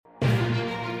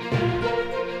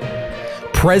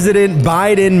President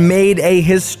Biden made a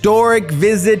historic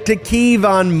visit to Kyiv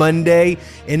on Monday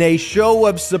in a show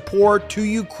of support to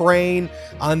Ukraine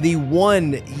on the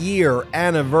 1-year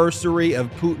anniversary of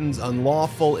Putin's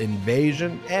unlawful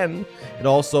invasion, and it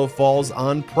also falls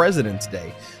on President's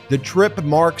Day. The trip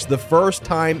marks the first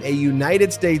time a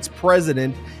United States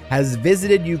president has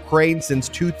visited Ukraine since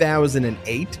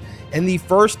 2008, and the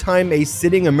first time a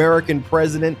sitting American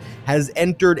president has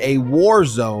entered a war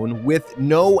zone with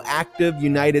no active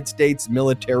United States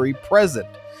military present.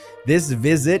 This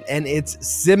visit and its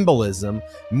symbolism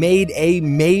made a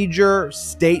major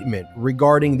statement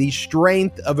regarding the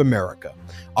strength of America,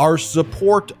 our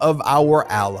support of our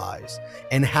allies,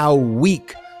 and how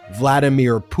weak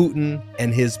Vladimir Putin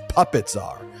and his puppets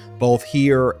are, both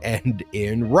here and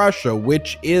in Russia,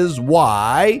 which is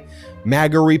why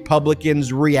MAGA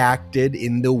Republicans reacted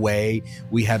in the way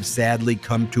we have sadly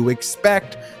come to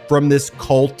expect from this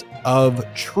cult of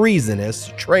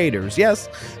treasonous traitors. Yes,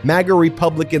 MAGA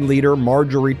Republican leader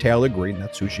Marjorie Taylor Greene,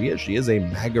 that's who she is. She is a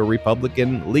MAGA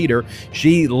Republican leader.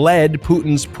 She led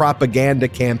Putin's propaganda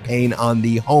campaign on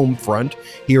the home front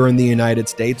here in the United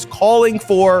States, calling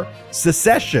for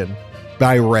secession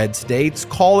by red states,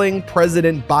 calling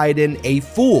President Biden a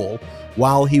fool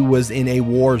while he was in a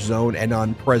war zone and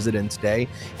on President's Day,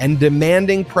 and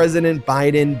demanding President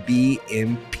Biden be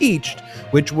impeached,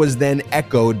 which was then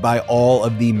echoed by all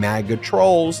of the MAGA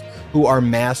trolls who are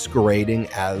masquerading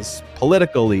as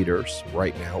political leaders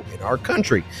right now in our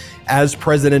country. As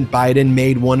President Biden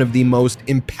made one of the most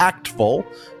impactful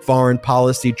foreign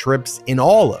policy trips in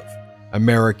all of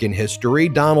American history,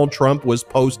 Donald Trump was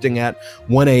posting at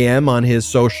 1 a.m. on his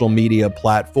social media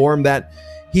platform that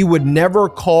he would never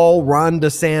call Ron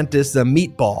DeSantis a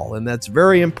meatball, and that's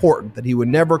very important, that he would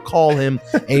never call him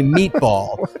a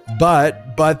meatball,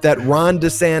 but that Ron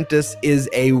DeSantis is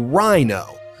a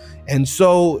rhino, and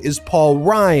so is Paul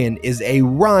Ryan is a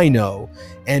rhino,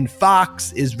 and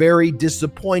Fox is very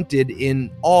disappointed in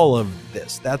all of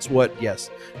this. That's what, yes,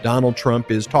 Donald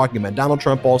Trump is talking about. Donald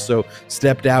Trump also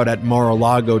stepped out at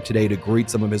Mar-a-Lago today to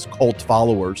greet some of his cult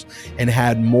followers and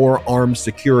had more armed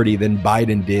security than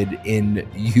Biden did in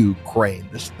Ukraine.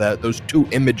 Those two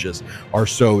images are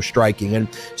so striking. And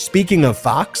speaking of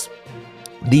Fox,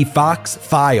 the Fox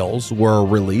files were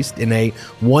released in a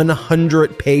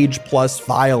 100-page plus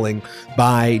filing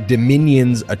by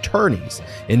Dominion's attorneys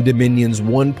in Dominion's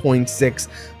 $1.6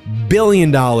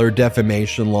 billion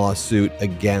defamation lawsuit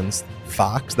against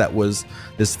Fox.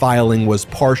 This filing was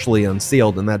partially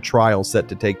unsealed, and that trial set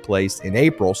to take place in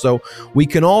April. So we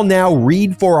can all now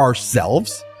read for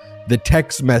ourselves the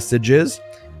text messages,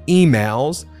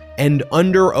 emails, and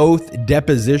under oath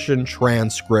deposition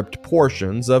transcript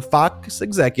portions of Fox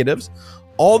executives,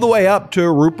 all the way up to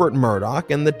Rupert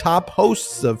Murdoch and the top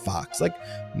hosts of Fox, like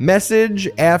message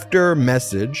after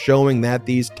message showing that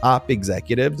these top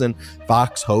executives and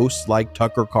Fox hosts like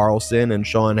Tucker Carlson and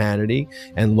Sean Hannity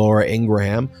and Laura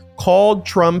Ingraham called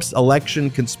Trump's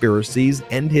election conspiracies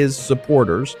and his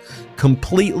supporters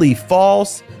completely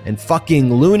false and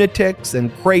fucking lunatics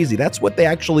and crazy. That's what they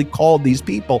actually called these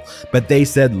people. But they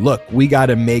said, look, we got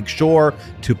to make sure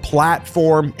to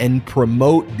platform and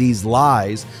promote these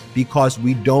lies because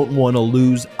we don't want to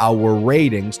lose our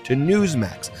ratings to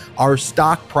Newsmax. Our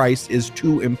stock price is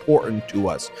too important to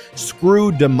us.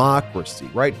 Screw democracy,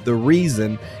 right? The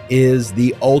reason is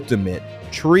the ultimate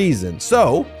treason.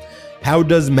 So, how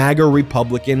does MAGA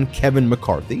Republican Kevin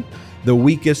McCarthy, the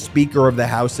weakest Speaker of the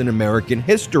House in American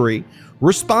history,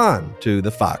 respond to the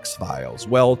Fox files?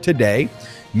 Well, today,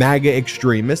 MAGA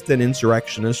extremist and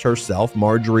insurrectionist herself,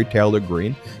 Marjorie Taylor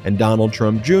Greene, and Donald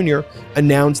Trump Jr.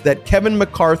 announced that Kevin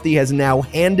McCarthy has now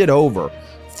handed over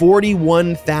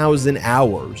 41,000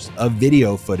 hours of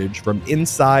video footage from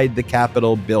inside the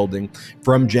Capitol building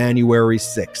from January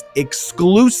 6th,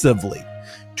 exclusively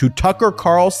to Tucker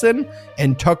Carlson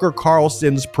and Tucker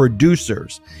Carlson's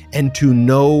producers, and to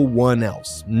no one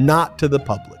else, not to the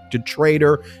public, to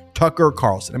traitor Tucker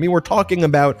Carlson. I mean, we're talking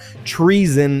about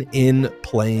treason in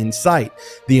plain sight.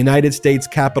 The United States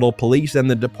Capitol Police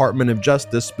and the Department of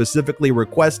Justice specifically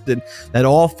requested that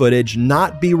all footage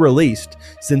not be released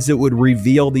since it would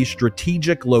reveal the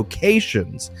strategic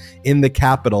locations in the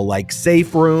Capitol, like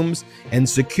safe rooms and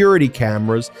security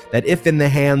cameras, that if in the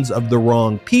hands of the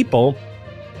wrong people,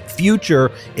 future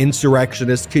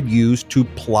insurrectionists could use to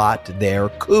plot their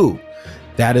coup.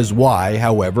 That is why,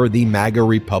 however, the MAGA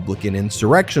Republican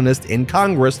insurrectionists in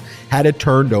Congress had it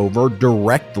turned over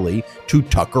directly to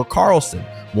Tucker Carlson,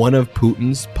 one of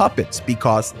Putin's puppets,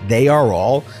 because they are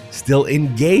all still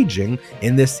engaging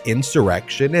in this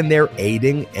insurrection and they're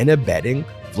aiding and abetting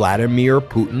Vladimir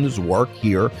Putin's work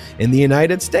here in the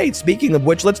United States. Speaking of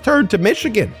which, let's turn to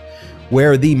Michigan,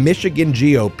 where the Michigan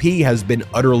GOP has been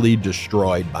utterly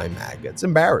destroyed by MAGA. It's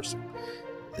embarrassing.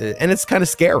 And it's kind of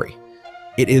scary.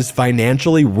 It is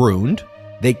financially ruined.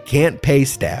 They can't pay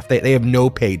staff. They have no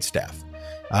paid staff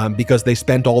because they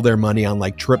spent all their money on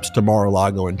like trips to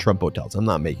Mar-a-Lago and Trump hotels. I'm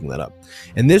not making that up.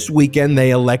 And this weekend,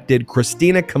 they elected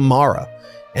Christina Kamara,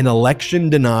 an election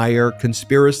denier,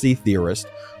 conspiracy theorist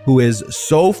who is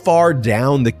so far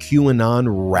down the QAnon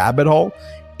rabbit hole,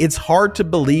 it's hard to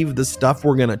believe the stuff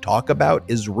we're going to talk about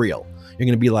is real. You're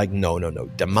going to be like, no,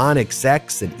 demonic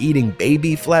sex and eating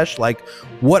baby flesh. Like,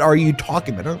 what are you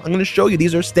talking about? I'm going to show you.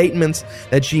 These are statements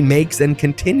that she makes and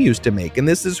continues to make. And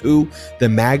this is who the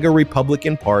MAGA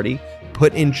Republican Party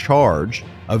put in charge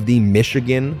of the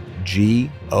Michigan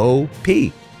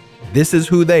GOP. This is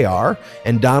who they are.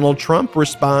 And Donald Trump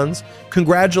responds,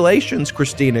 congratulations,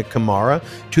 Christina Kamara,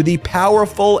 to the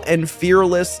powerful and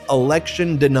fearless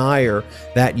election denier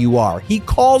that you are. He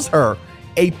calls her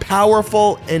a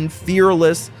powerful and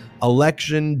fearless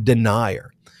election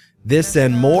denier. This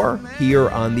and more here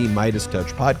on the Midas Touch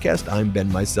podcast. I'm Ben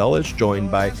Meiselas, joined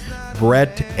by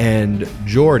Brett and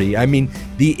Jordy. I mean,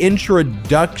 the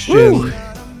introductions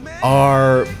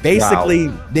are basically,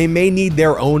 They may need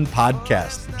their own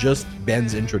podcast, just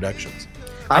Ben's introductions.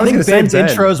 I think Ben's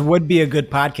intros would be a good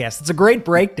podcast. It's a great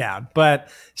breakdown, but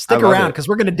stick around because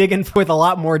we're going to dig in with a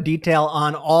lot more detail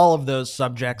on all of those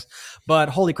subjects. But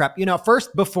holy crap,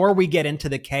 first, before we get into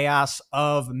the chaos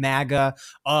of MAGA,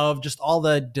 of just all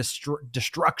the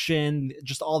destruction,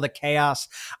 just all the chaos,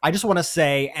 I just want to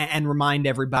say and remind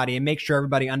everybody and make sure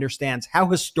everybody understands how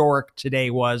historic today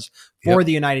was for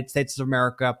the United States of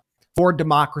America, for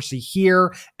democracy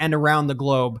here and around the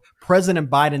globe. President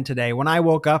Biden today, when I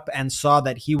woke up and saw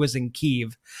that he was in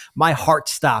Kyiv, my heart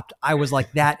stopped. I was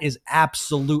like, that is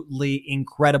absolutely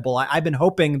incredible. I've been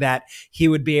hoping that he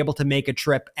would be able to make a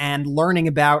trip, and learning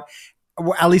about,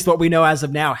 at least what we know as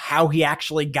of now, how he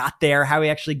actually got there, how he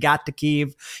actually got to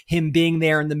Kyiv, him being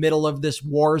there in the middle of this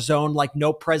war zone like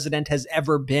no president has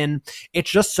ever been.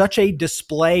 It's just such a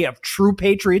display of true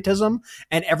patriotism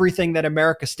and everything that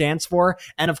America stands for.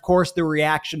 And of course, the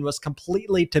reaction was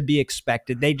completely to be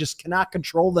expected. They just cannot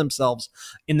control themselves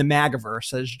in the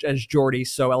MAGAverse, as Jordy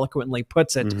so eloquently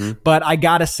puts it. Mm-hmm. But I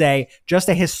gotta say, just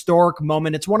a historic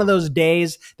moment. It's one of those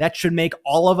days that should make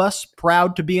all of us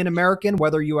proud to be an American,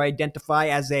 whether you identify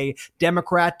as a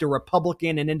Democrat, a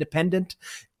Republican, an independent.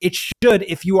 It should,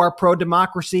 if you are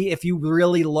pro-democracy, if you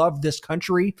really love this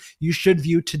country, you should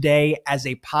view today as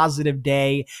a positive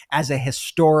day, as a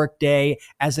historic day,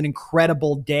 as an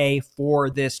incredible day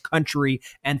for this country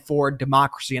and for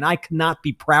democracy. And I cannot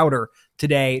be prouder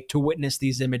today to witness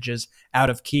these images out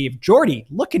of Kyiv. Jordy,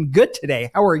 looking good today.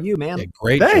 How are you, man? Yeah,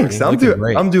 great. Thanks. I'm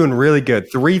doing really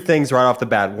good. Three things right off the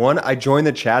bat. One, I joined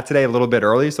the chat today a little bit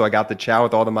early, so I got the chat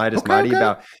with all the Mighty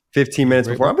about 15 minutes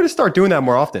before. I'm going to start doing that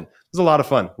more often. It was a lot of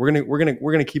fun. We're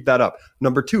gonna keep that up.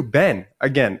 Number two, Ben,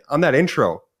 again on that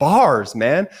intro, bars,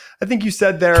 man. I think you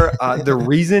said there the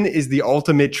reason is the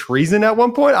ultimate treason at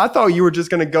one point. I thought you were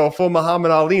just gonna go full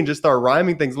Muhammad Ali and just start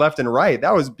rhyming things left and right.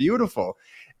 That was beautiful.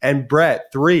 And Brett,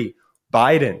 three,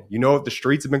 Biden. You know what the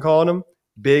streets have been calling him?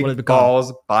 Big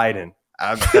balls Biden.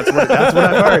 That's what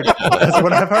I've heard. That's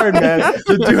what I've heard, man.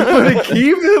 The dude with a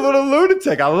Kyiv, the little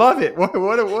lunatic. I love it.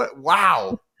 What?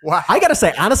 Wow. I got to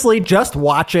say, honestly, just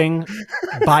watching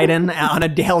Biden on a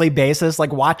daily basis,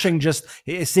 like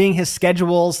seeing his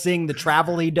schedules, seeing the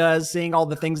travel he does, seeing all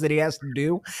the things that he has to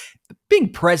do,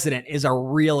 being president is a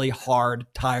really hard,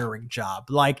 tiring job.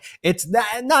 Like, it's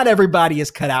not everybody is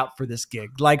cut out for this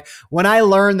gig. Like, when I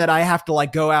learn that I have to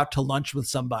like go out to lunch with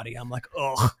somebody, I'm like,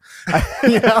 ugh.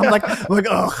 I'm like,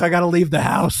 ugh, I got to leave the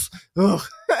house. Ugh.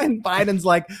 And Biden's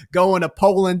like going to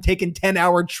Poland, taking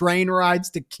 10-hour train rides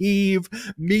to Kyiv,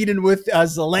 meeting with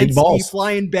Zelensky,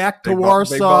 flying back to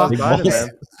Warsaw.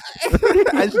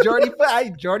 As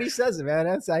Jordy says it,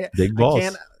 man. Big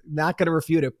balls. Not going to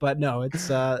refute it, but no,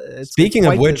 it's speaking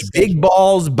of which, big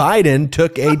balls Biden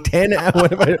took a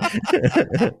 10-hour.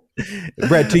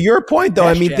 Brett, to your point though,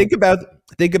 I mean, think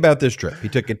about this trip. He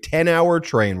took a 10-hour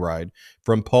train ride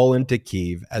from Poland to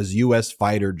Kyiv as U.S.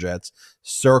 fighter jets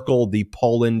circle the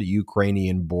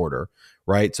Poland-Ukrainian border,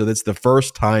 right? So that's the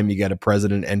first time you get a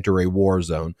president enter a war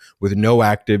zone with no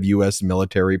active U.S.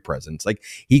 military presence. Like,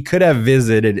 he could have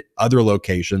visited other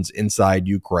locations inside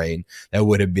Ukraine that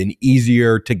would have been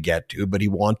easier to get to, but he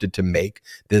wanted to make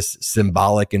this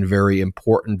symbolic and very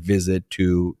important visit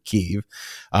to Kyiv.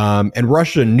 And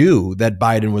Russia knew that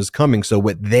Biden was coming. So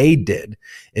what they did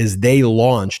is they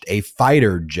launched a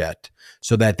fighter jet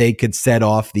so that they could set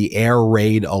off the air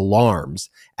raid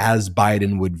alarms as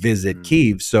Biden would visit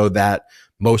Kyiv, so that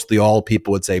mostly all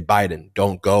people would say, Biden,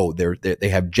 don't go. They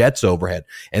have jets overhead.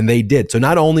 And they did. So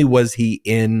not only was he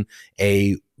in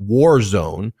a war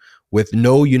zone with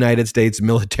no United States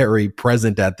military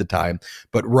present at the time,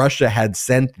 but Russia had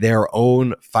sent their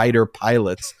own fighter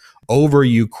pilots over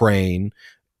Ukraine.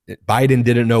 Biden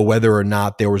didn't know whether or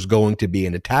not there was going to be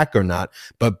an attack or not,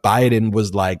 but Biden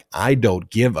was like, I don't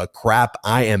give a crap.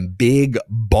 I am big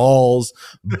balls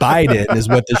Biden is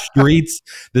what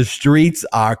the streets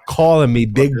are calling me,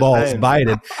 big balls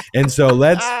Biden. And so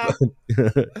let's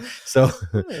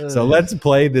let's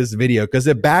play this video, because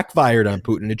it backfired on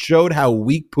Putin. It showed how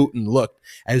weak Putin looked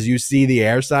as you see the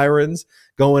air sirens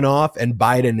going off and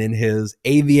Biden in his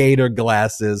aviator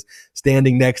glasses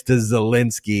standing next to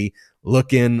Zelensky,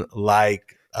 looking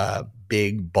like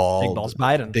big balls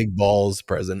Biden, big balls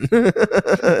president.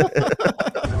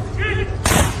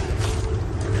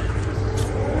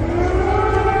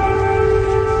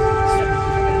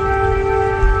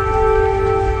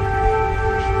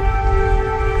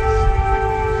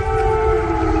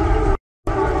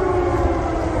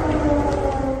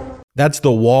 That's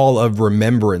the wall of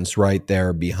remembrance right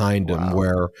there behind him,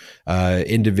 where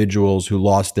individuals who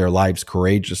lost their lives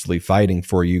courageously fighting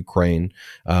for Ukraine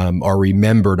are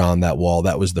remembered on that wall.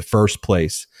 That was the first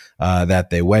place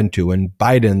that they went to. And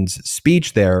Biden's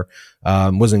speech there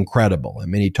was incredible. I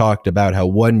mean, he talked about how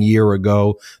 1 year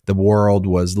ago, the world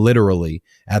was literally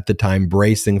at the time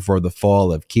bracing for the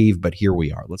fall of Kyiv. But here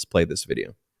we are. Let's play this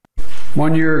video.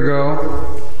 1 year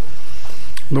ago,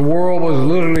 the world was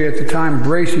literally at the time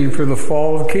bracing for the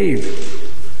fall of Kyiv.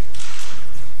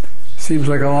 Seems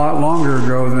like a lot longer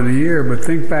ago than a year, but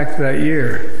think back to that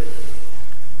year.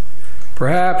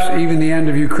 Perhaps even the end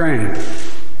of Ukraine.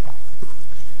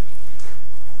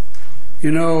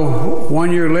 You know,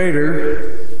 1 year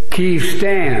later, Kyiv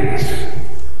stands,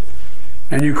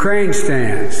 and Ukraine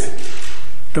stands.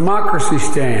 Democracy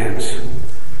stands.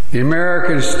 The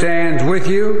Americans stands with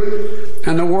you,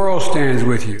 and the world stands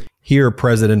with you. Here,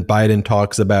 President Biden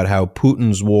talks about how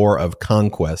Putin's war of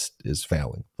conquest is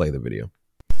failing. Play the video.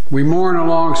 We mourn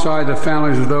alongside the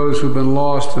families of those who've been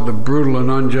lost to the brutal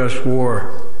and unjust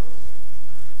war.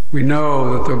 We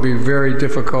know that there'll be very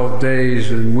difficult days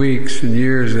and weeks and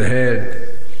years ahead.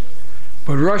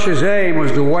 But Russia's aim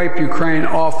was to wipe Ukraine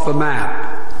off the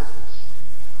map.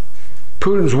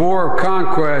 Putin's war of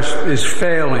conquest is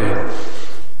failing.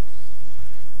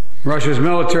 Russia's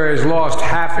military has lost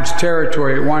half its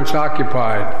territory it once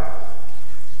occupied.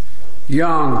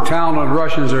 Young, talented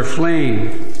Russians are fleeing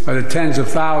by the tens of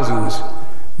thousands,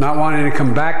 not wanting to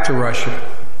come back to Russia.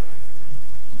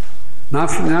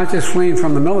 Not just fleeing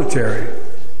from the military,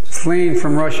 fleeing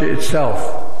from Russia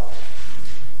itself,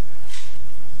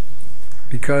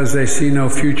 because they see no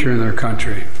future in their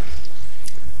country.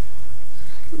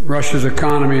 Russia's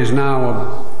economy is now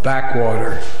a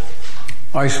backwater,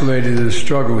 isolated and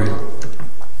struggling.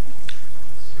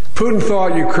 Putin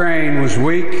thought Ukraine was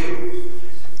weak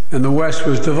and the West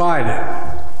was divided.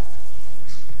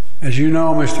 As you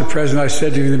know, Mr. President, I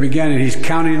said to you in the beginning, he's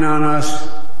counting on us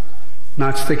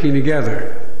not sticking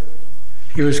together.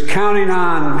 He was counting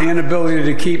on the inability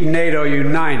to keep NATO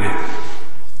united.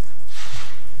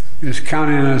 He was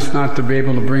counting on us not to be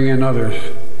able to bring in others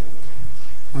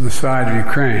on the side of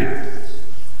Ukraine.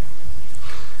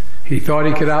 He thought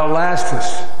he could outlast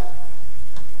us.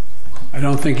 I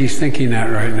don't think he's thinking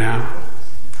that right now.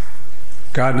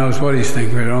 God knows what he's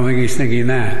thinking, but I don't think he's thinking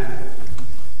that.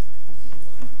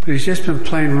 But he's just been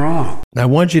plain wrong. I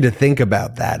want you to think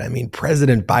about that. I mean,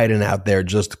 President Biden out there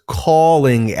just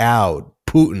calling out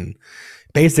Putin,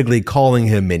 basically calling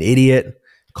him an idiot,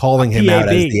 calling him out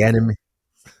as the enemy.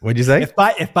 What'd you say? If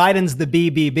Biden's the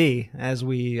BBB, as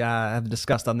we have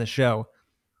discussed on this show,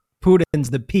 Putin's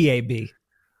the PAB,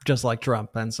 just like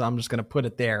Trump. And so I'm just going to put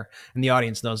it there, and the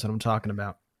audience knows what I'm talking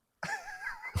about.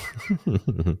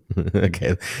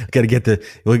 Okay, gotta get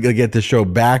the show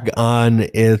back on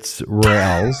its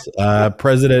rails.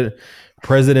 President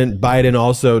Biden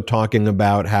also talking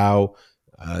about how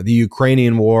the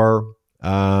Ukrainian war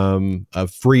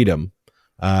of freedom,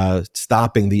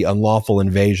 stopping the unlawful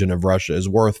invasion of Russia, is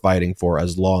worth fighting for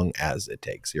as long as it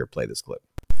takes. Here, play this clip.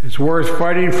 It's worth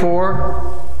fighting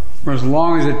for as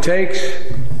long as it takes,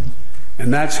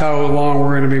 and that's how long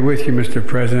we're going to be with you, Mr.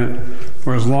 President,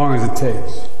 for as long as it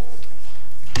takes.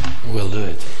 We'll do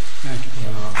it. Thank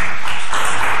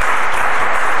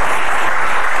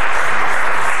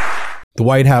you. The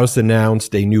White House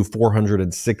announced a new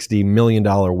 $460 million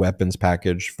weapons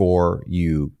package for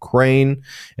Ukraine.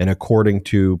 And according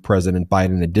to President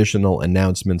Biden, additional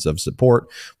announcements of support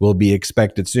will be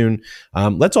expected soon.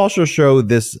 Let's also show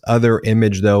this other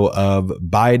image, though, of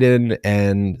Biden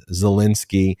and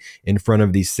Zelensky in front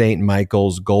of the St.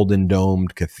 Michael's Golden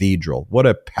Domed Cathedral. What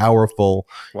a powerful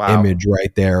image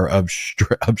right there of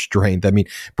strength. I mean,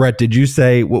 Brett, did you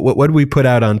say, what did we put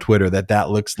out on Twitter that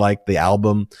looks like the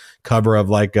album cover of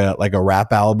like a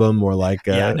rap album or like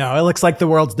no, it looks like the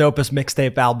world's dopest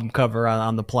mixtape album cover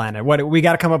on the planet. What we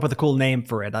got to come up with a cool name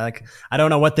for it. Like, I don't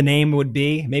know what the name would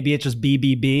be. Maybe it's just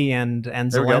BBB and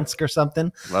Zelensky or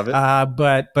something. Love it.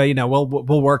 But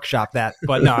we'll workshop that.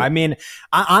 But no, I mean,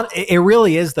 it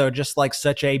really is though just like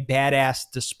such a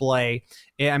badass display.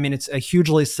 I mean, it's a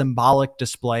hugely symbolic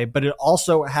display, but it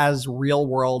also has real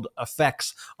world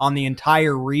effects on the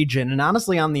entire region and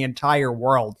honestly on the entire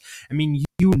world. I mean,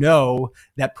 you know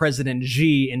that President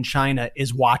Xi in China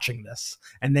is watching this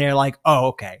and they're like, oh,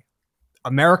 okay,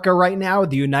 America right now,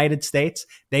 the United States,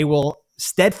 they will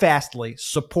steadfastly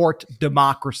support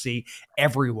democracy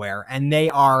everywhere. And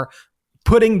they are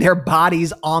putting their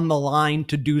bodies on the line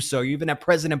to do so. You even have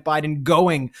President Biden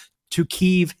going to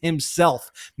Kyiv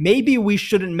himself. Maybe we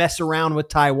shouldn't mess around with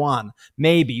Taiwan.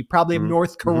 Maybe you probably have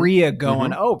North Korea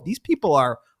going, oh, these people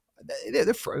are,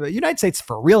 they're for the United States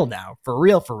for real now, for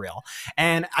real.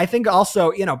 And I think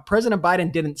also, President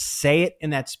Biden didn't say it in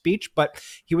that speech, but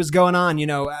he was going on,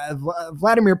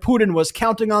 Vladimir Putin was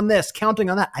counting on this, counting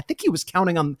on that. I think he was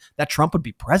counting on that Trump would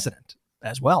be president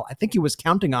as well. I think he was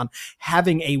counting on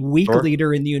having a weak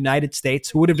leader in the United States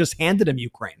who would have just handed him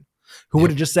Ukraine, who would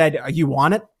have just said, you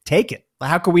want it? Take it.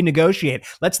 How can we negotiate?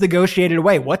 Let's negotiate it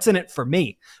away. What's in it for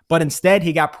me? But instead,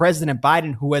 he got President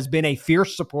Biden, who has been a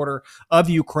fierce supporter of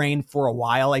Ukraine for a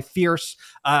while, a fierce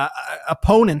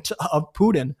opponent of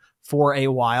Putin for a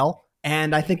while.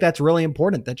 And I think that's really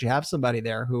important that you have somebody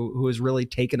there who has really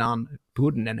taken on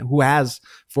Putin and who has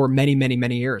for many, many,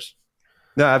 many years.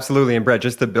 No, absolutely. And Brett,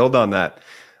 just to build on that,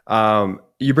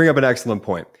 you bring up an excellent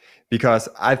point because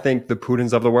I think the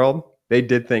Putins of the world, they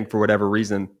did think for whatever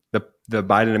reason, the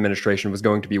Biden administration was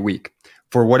going to be weak.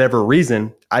 For whatever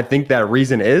reason, I think that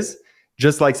reason is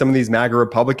just like some of these MAGA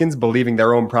Republicans believing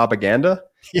their own propaganda.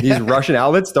 Yeah. These Russian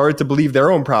outlets started to believe their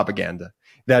own propaganda.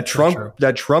 That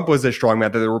Trump was a strong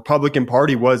man, that the Republican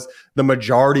Party was the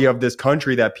majority of this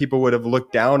country, that people would have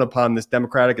looked down upon this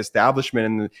Democratic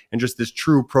establishment and just this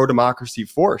true pro-democracy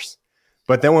force.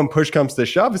 But then when push comes to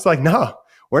shove, it's like, no,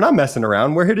 we're not messing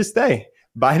around. We're here to stay.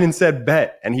 Biden said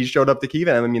bet, and he showed up to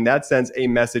Kyiv. I mean, that sends a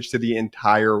message to the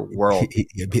entire world.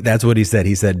 That's what he said.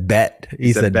 He said bet.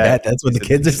 He said bet. That's what the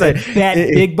kids are saying. Bet,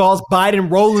 big balls,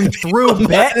 Biden rolling through,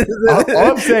 bet. All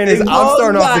I'm saying is I'm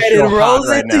starting off the show hot rolls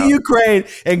right into now. Ukraine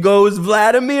and goes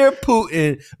Vladimir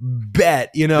Putin,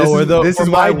 bet. This is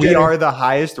why we are the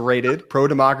highest rated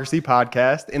pro-democracy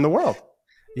podcast in the world.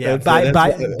 Yeah,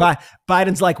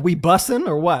 Biden's like, we bussing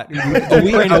or what? Are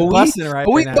we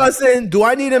bussing? Do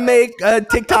I need to make a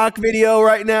TikTok video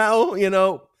right now?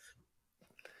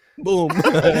 Boom.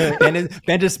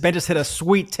 Ben just hit a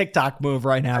sweet TikTok move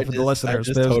right now for the listeners.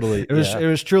 It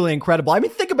was truly incredible. I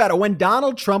mean, think about it. When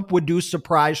Donald Trump would do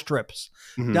surprise trips,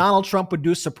 Donald Trump would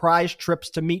do surprise trips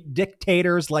to meet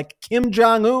dictators like Kim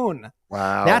Jong-un.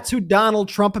 Wow. That's who Donald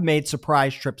Trump made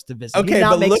surprise trips to visit. Okay,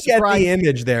 but look at the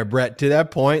image there, Brett, to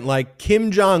that point. Like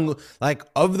Kim Jong, like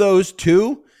of those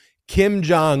two, Kim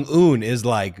Jong-un is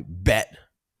like bet.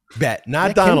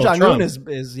 Not Donald Trump. Kim Jong-un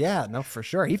is for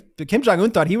sure. Kim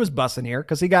Jong-un thought he was bussing here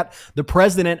because he got the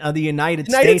president of the United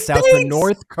States out to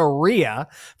North Korea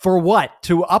for what?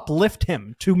 To uplift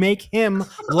him, to make him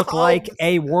look like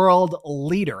a world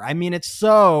leader. I mean, it's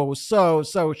so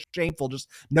shameful. Just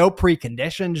no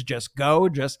preconditions, just go,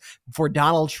 just for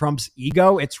Donald Trump's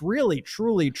ego. It's really,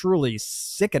 truly, truly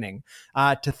sickening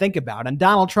to think about. And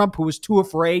Donald Trump, who was too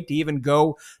afraid to even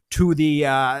go to the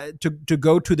to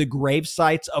go to the grave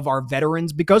sites of our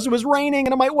veterans because it was raining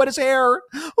and I might wet his hair.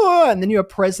 And then you have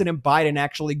President Biden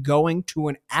actually going to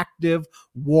an active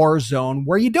war zone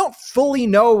where you don't fully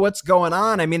know what's going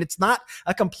on. I mean, it's not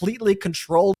a completely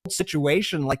controlled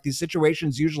situation like these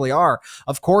situations usually are.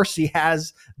 Of course, he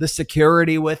has the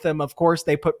security with him. Of course,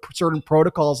 they put certain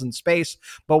protocols in space.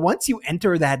 But once you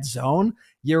enter that zone,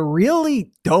 you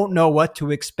really don't know what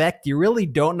to expect. You really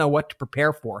don't know what to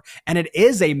prepare for. And it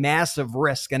is a massive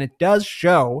risk. And it does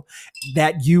show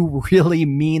that you really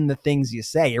mean the things you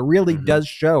say. It really does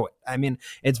show it. I mean,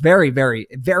 it's very, very,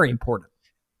 very important.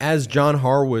 As John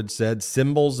Harwood said,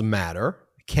 symbols matter.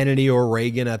 Kennedy or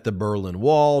Reagan at the Berlin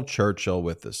Wall, Churchill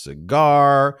with a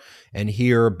cigar, and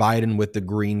here Biden with the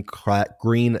green-clad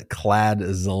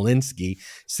Zelensky.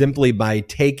 Simply by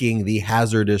taking the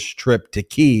hazardous trip to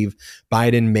Kyiv,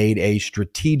 Biden made a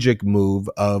strategic move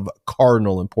of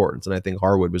cardinal importance. And I think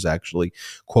Harwood was actually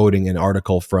quoting an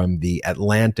article from The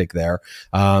Atlantic there.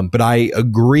 But I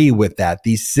agree with that.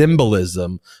 The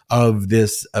symbolism of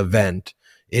this event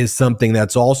is something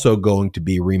that's also going to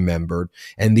be remembered.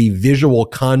 And the visual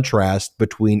contrast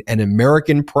between an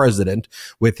American president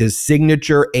with his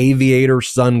signature aviator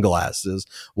sunglasses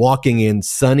walking in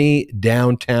sunny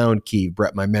downtown Kyiv.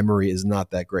 Brett, my memory is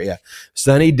not that great. Yeah.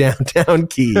 Sunny downtown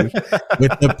Kyiv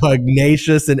with the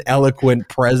pugnacious and eloquent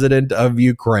president of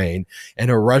Ukraine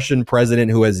and a Russian president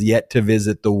who has yet to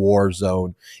visit the war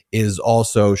zone is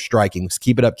also striking.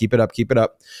 Keep it up, keep it up, keep it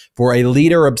up. For a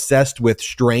leader obsessed with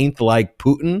strength like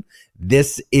Putin,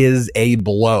 this is a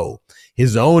blow.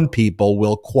 His own people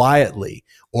will quietly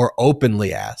or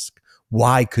openly ask,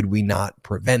 why could we not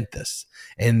prevent this?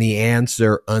 And the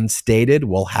answer, unstated,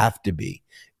 will have to be,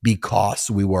 because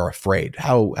we were afraid.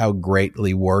 How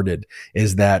greatly worded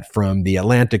is that from The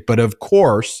Atlantic? But of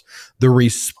course, the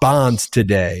response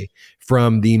today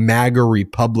from the MAGA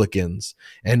Republicans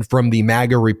and from the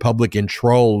MAGA Republican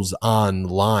trolls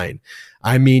online.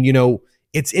 I mean,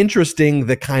 it's interesting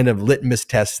the kind of litmus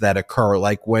tests that occur.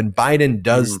 Like when Biden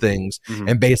does things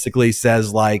and basically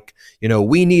says like,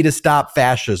 we need to stop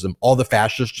fascism. All the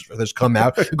fascists that's come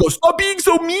out and go, stop being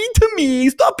so mean to me.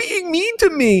 Stop being mean to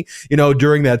me,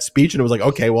 during that speech. And it was like,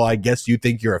 okay, well, I guess you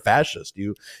think you're a fascist,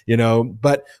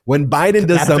 but when Biden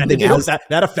does something else.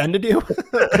 That offended you?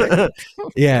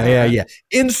 Yeah.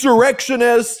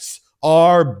 Insurrectionists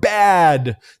are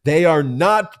bad. They are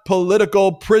not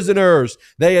political prisoners.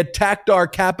 They attacked our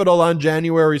Capitol on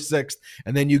January 6th.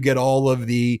 And then you get all of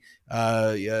the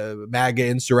MAGA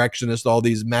insurrectionists, all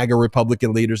these MAGA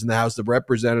Republican leaders in the House of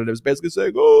Representatives basically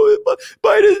saying,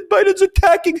 Biden's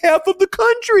attacking half of the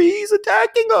country. He's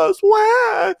attacking us.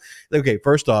 Why? Okay,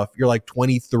 first off, you're like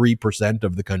 23%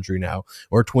 of the country now,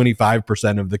 or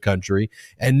 25% of the country.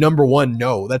 And number one,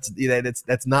 no, that's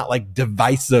not like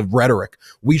divisive rhetoric.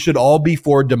 We should all be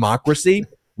for democracy.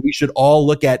 We should all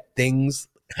look at things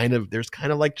there's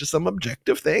kind of like just some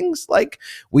objective things. Like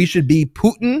we should be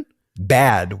Putin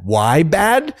bad. Why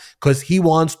bad? Because he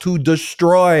wants to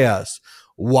destroy us.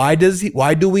 Why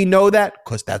do we know that?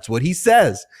 Because that's what he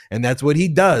says. And that's what he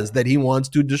does, that he wants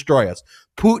to destroy us.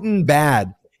 Putin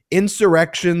bad.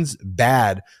 Insurrections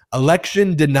bad.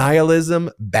 Election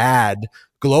denialism bad.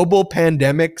 Global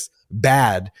pandemics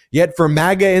bad. Yet for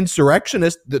MAGA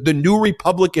insurrectionists, the new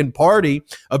Republican Party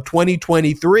of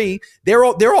 2023, they're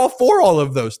all for all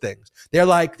of those things. They're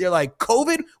like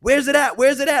COVID, where's it at?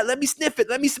 Let me sniff it.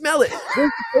 Let me smell it.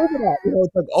 Where's the COVID at?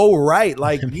 It's like, oh right,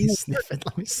 like let me sniff it.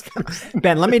 Let me smell it.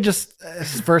 Ben, let me just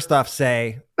first off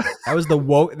say that was the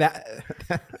woke that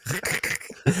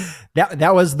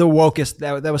was the wokest.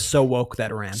 That was so woke,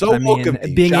 that rant. So woke,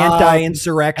 being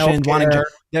anti-insurrection, wanting to.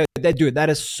 Dude, that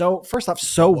is so. First off,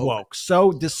 so woke,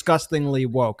 so disgustingly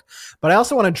woke. But I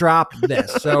also want to drop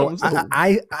this. So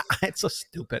I it's so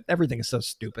stupid. Everything is so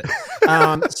stupid.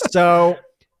 So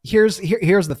here's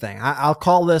the thing. I'll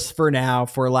call this for now,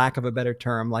 for lack of a better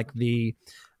term, like the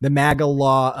MAGA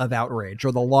law of outrage,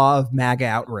 or the law of MAGA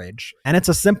outrage, and it's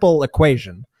a simple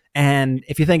equation. And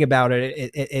if you think about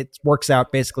it, it works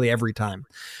out basically every time.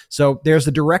 So there's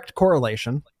a direct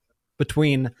correlation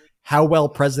between how well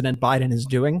President Biden is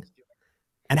doing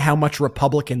and how much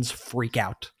Republicans freak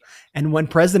out. And when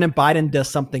President Biden does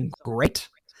something great,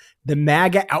 the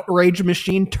MAGA outrage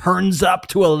machine turns up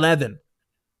to 11,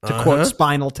 to quote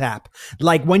Spinal Tap.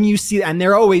 Like when you see, and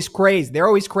they're always crazy. They're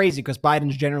always crazy because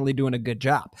Biden's generally doing a good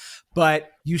job. But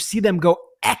you see them go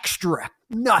extra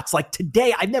nuts. Like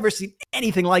today, I've never seen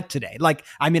anything like today. Like,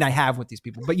 I mean, I have with these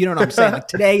people, but you know what I'm saying? Like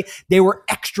today, they were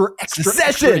extra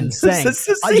insane.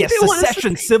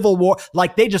 Secession, civil war.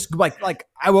 Like they just like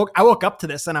I woke up to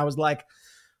this and I was like,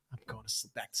 I'm going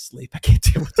back to sleep. I can't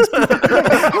deal with this.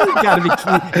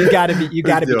 You gotta be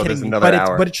kidding me.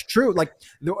 But it's true. Like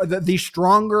the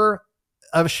stronger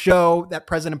of show that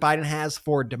President Biden has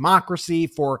for democracy,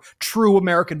 for true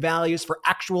American values, for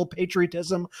actual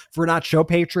patriotism, for not show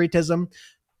patriotism,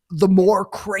 the more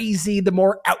crazy, the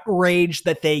more outrage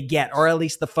that they get, or at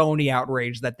least the phony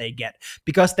outrage that they get,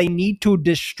 because they need to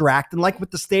distract. And like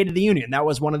with the State of the Union, that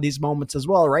was one of these moments as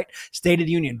well, right? State of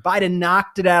the Union. Biden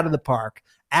knocked it out of the park,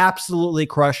 absolutely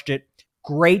crushed it.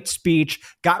 Great speech,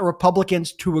 got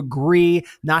Republicans to agree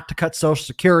not to cut Social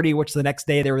Security, which the next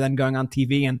day they were then going on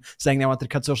TV and saying they wanted to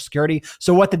cut Social Security.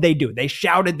 So what did they do? They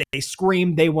shouted, they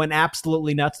screamed, they went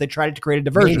absolutely nuts. They tried to create a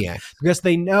diversion because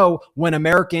they know when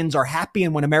Americans are happy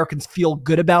and when Americans feel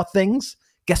good about things,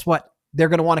 guess what? They're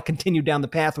going to want to continue down the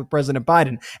path with President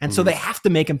Biden. And so they have to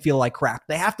make him feel like crap.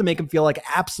 They have to make him feel like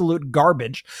absolute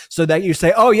garbage so that you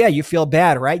say, oh, yeah, you feel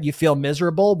bad, right? You feel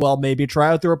miserable. Well, maybe try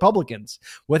out the Republicans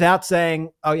without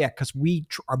saying, oh, yeah, because we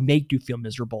are made you feel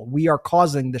miserable. We are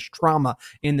causing this trauma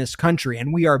in this country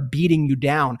and we are beating you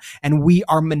down and we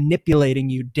are manipulating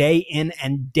you day in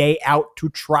and day out to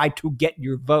try to get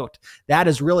your vote. That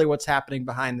is really what's happening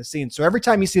behind the scenes. So every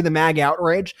time you see the MAGA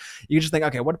outrage, you just think,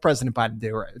 okay, what did President Biden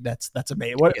do? That's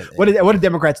amazing. What did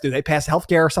Democrats do? They pass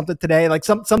healthcare or something today? Like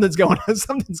something's going on.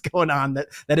 Something's going on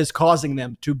that is causing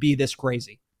them to be this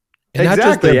crazy. And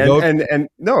exactly. And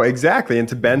no, exactly. And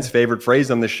to Ben's favorite phrase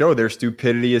on the show, their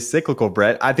stupidity is cyclical,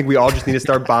 Brett. I think we all just need to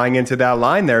start buying into that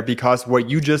line there, because what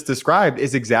you just described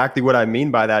is exactly what I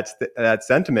mean by that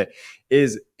sentiment.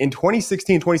 Is in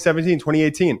 2016, 2017,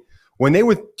 2018, when they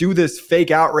would do this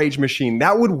fake outrage machine,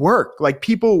 that would work. Like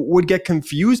people would get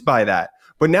confused by that.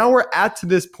 But now we're to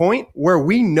this point where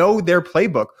we know their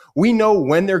playbook. We know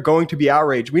when they're going to be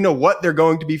outraged. We know what they're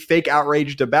going to be fake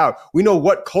outraged about. We know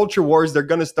what culture wars they're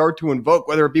going to start to invoke,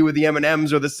 whether it be with the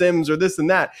M&Ms or the Sims or this and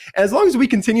that. And as long as we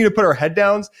continue to put our head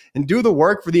down and do the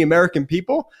work for the American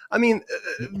people, I mean,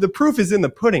 the proof is in the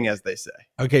pudding, as they say.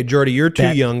 Okay, Jordy, you're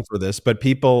too young for this, but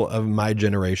people of my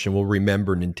generation will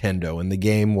remember Nintendo, and the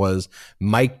game was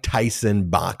Mike Tyson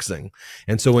boxing.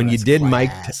 And so when you did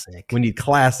Mike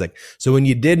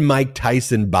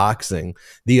Tyson boxing,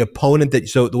 the opponent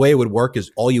so the way it would work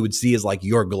is all you would see is like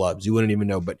your gloves. You wouldn't even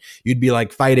know, but you'd be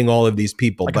like fighting all of these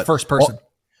people. Like a first person.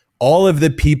 All of the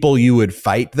people you would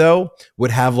fight, though, would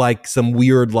have like some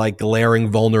weird, like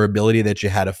glaring vulnerability that you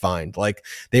had to find. Like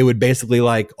they would basically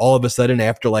like all of a sudden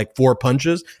after like 4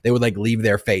 punches, they would like leave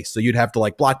their face. So you'd have to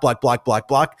like block,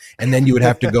 and then you would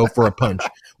have to go for a punch.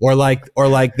 Or like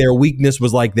their weakness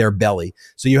was like their belly.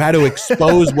 So you had to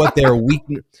expose what their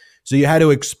weakness. So you had to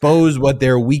expose what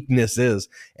their weakness is.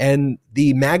 And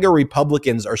the MAGA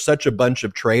Republicans are such a bunch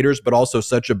of traitors, but also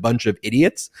such a bunch of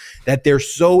idiots that they're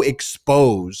so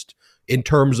exposed in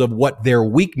terms of what their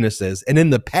weakness is. And in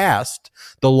the past,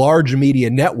 the large media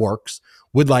networks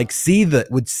would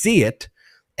see it,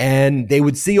 and they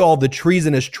would see all the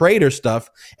treasonous traitor stuff.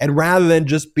 And rather than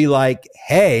just be like,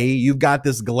 hey, you've got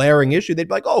this glaring issue, they'd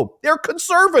be like, oh, they're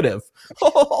conservative.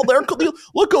 Oh,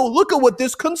 look at what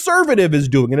this conservative is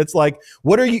doing. And it's like,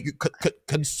 what are you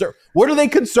what are they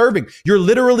conserving? You're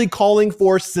literally calling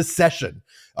for secession.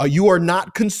 You are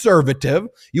not conservative.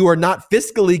 You are not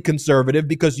fiscally conservative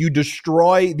because you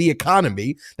destroy the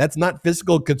economy. That's not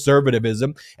fiscal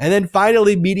conservatism. And then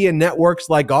finally, media networks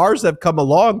like ours have come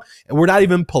along, and we're not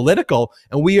even political.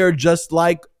 And we are just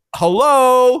like,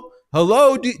 hello.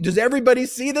 Does everybody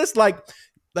see this? Like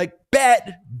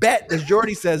bet, as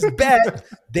Jordy says, bet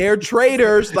they're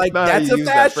traitors. Like that's a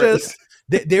fascist.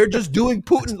 They're just doing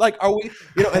Putin. Like, are we,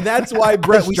 and that's why,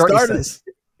 Brett, we started.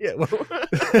 Yeah,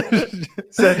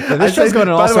 this show's going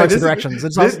in all sorts of directions.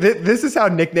 This is how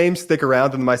nicknames stick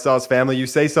around in my Sauce family. You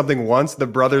say something once, the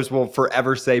brothers will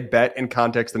forever say bet in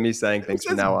context of me saying things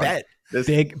from now on.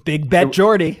 Big bet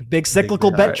Jordy. Big cyclical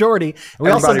bet Jordy.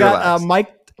 We also got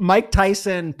Mike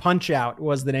Tyson Punch Out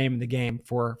was the name of the game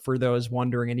for those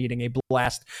wondering and needing a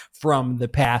blast from the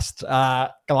past.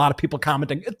 A lot of people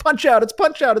commenting, it's Punch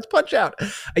Out.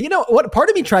 You know what? Part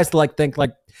of me tries to think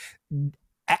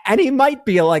and he might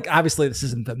be obviously this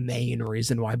isn't the main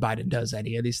reason why Biden does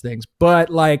any of these things, but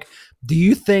do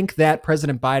you think that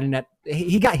President Biden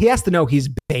he has to know he's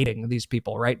baiting these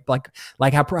people, right?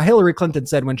 Like how Hillary Clinton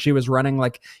said when she was running,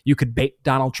 you could bait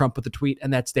Donald Trump with a tweet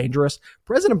and that's dangerous.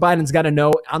 President Biden's got to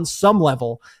know on some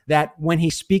level that when he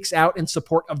speaks out in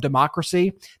support of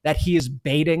democracy, that he is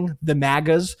baiting the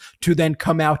MAGAs to then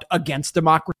come out against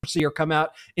democracy or come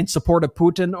out in support of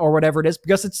Putin or whatever it is,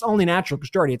 because it's only natural, because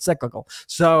Jordy, it's cyclical.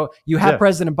 So you have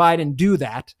President Biden do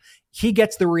that. He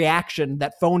gets the reaction,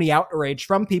 that phony outrage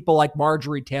from people like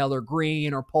Marjorie Taylor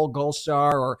Greene or Paul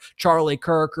Gosar or Charlie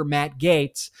Kirk or Matt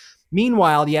Gaetz.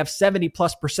 Meanwhile, you have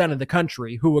 70+% of the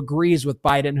country who agrees with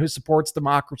Biden, who supports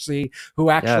democracy, who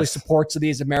actually supports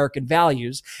these American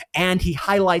values. And he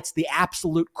highlights the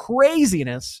absolute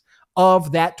craziness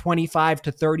of that 25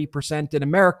 to 30% in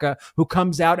America who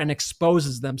comes out and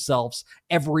exposes themselves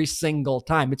every single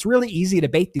time. It's really easy to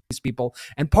bait these people.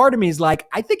 And part of me is I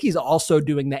think he's also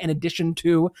doing that in addition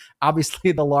to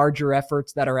obviously the larger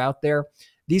efforts that are out there.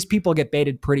 these people get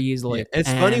baited pretty easily. Yeah, it's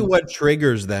funny what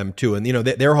triggers them too. And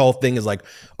their whole thing is like,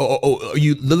 oh,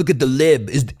 you look at the lib.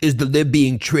 Is the lib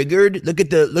being triggered? Look at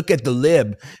the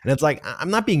lib. And it's like, I'm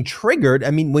not being triggered.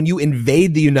 I mean, when you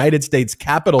invade the United States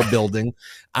Capitol building,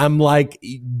 I'm like,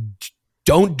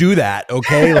 don't do that,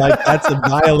 okay? Like, that's a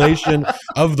violation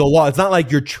of the law. It's not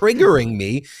like you're triggering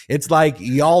me. It's like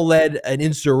y'all led an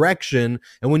insurrection.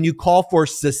 And when you call for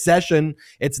secession,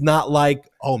 it's not like,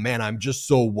 oh man, I'm just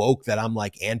so woke that I'm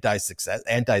like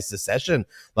anti-secession.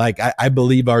 Like, I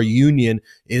believe our union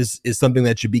is something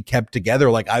that should be kept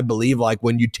together. Like, I believe like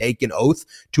when you take an oath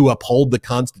to uphold the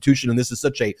Constitution, and this is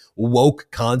such a woke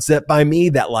concept by me,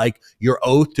 that like your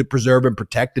oath to preserve and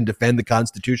protect and defend the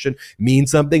Constitution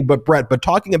means something. But Brett,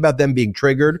 talking about them being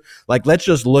triggered, like, let's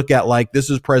just look at, like,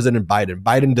 this is President Biden.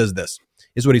 Biden does this.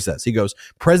 Is what he says. He goes,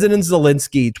 President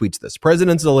Zelensky tweets this.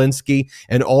 President Zelensky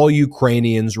and all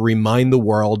Ukrainians remind the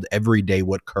world every day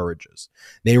what courage is.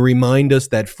 They remind us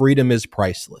that freedom is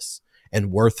priceless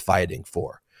and worth fighting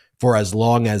for as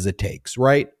long as it takes,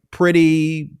 right?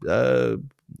 Pretty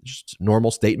just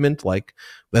normal statement. Like,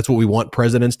 that's what we want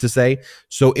presidents to say.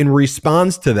 So in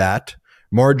response to that,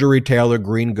 Marjorie Taylor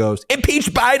Greene goes, impeach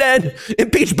Biden,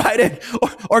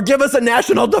 or give us a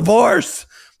national divorce.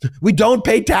 We don't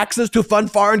pay taxes to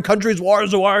fund foreign countries'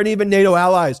 wars who aren't even NATO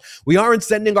allies. We aren't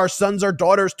sending our sons or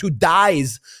daughters to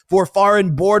dies for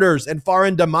foreign borders and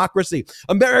foreign democracy.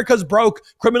 America's broke,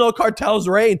 criminal cartels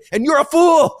reign, and you're a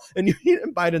fool. And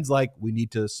Biden's like, we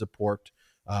need to support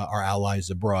our allies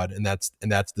abroad, and that's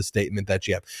the statement that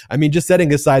you have. I mean, just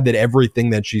setting aside that everything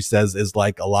that she says is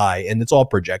like a lie, and it's all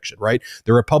projection, right?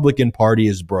 The Republican Party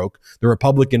is broke. The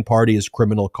Republican Party is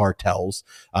criminal cartels.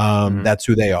 That's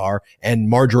who they are. And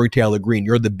Marjorie Taylor Greene,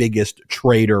 you're the biggest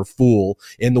traitor fool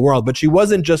in the world. But she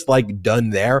wasn't just like done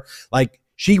there. Like,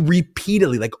 she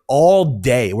repeatedly, like all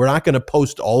day, we're not going to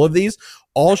post all of these.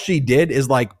 All she did is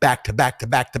like back to back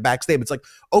statements. Like,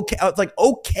 okay, it's like,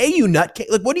 okay, you nutcase.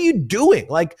 Like, what are you doing?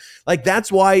 Like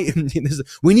that's why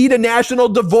we need a national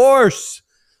divorce.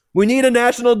 We need a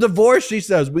national divorce, she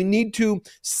says. We need to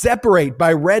separate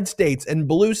by red states and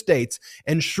blue states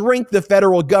and shrink the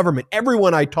federal government.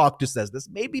 Everyone I talk to says this.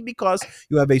 Maybe because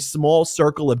you have a small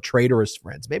circle of traitorous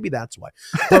friends. Maybe that's why.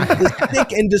 From the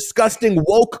sick and disgusting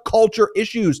woke culture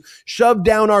issues shoved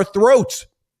down our throats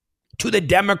to the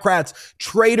Democrats'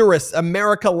 traitorous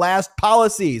America Last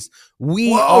policies,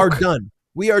 we are done.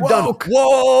 We are done. Woke!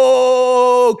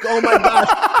 Oh my gosh!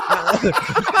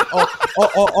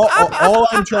 All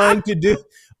I'm trying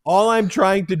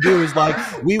to do is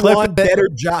like, we want better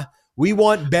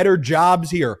jobs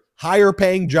here. Higher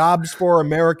paying jobs for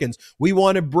Americans. We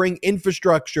want to bring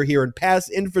infrastructure here and pass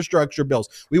infrastructure bills.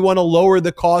 We want to lower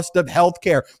the cost of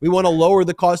healthcare. We want to lower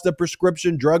the cost of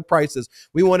prescription drug prices.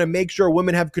 We want to make sure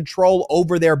women have control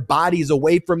over their bodies,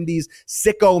 away from these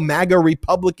sicko MAGA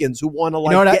Republicans who want to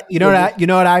like. You know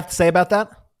what I have to say about that?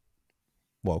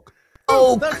 Woke.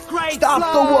 Oh,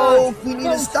 stop the woke. We need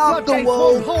to stop the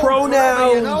woke.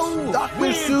 Pronouns.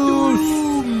 Dr.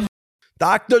 Seuss.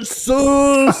 Dr.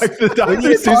 Seuss. The Dr.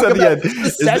 Seuss on the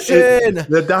end.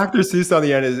 The Dr. Seuss on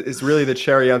the end is really the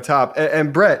cherry on top.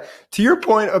 And Brett, to your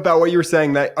point about what you were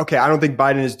saying, that, okay, I don't think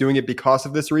Biden is doing it because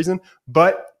of this reason.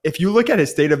 But if you look at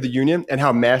his State of the Union and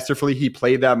how masterfully he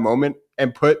played that moment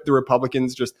and put the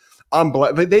Republicans just on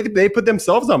blast, they put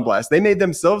themselves on blast. They made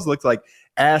themselves look like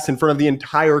ass in front of the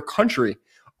entire country.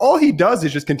 All he does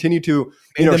is just continue to,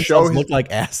 show look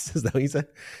like ass. Is that what he said?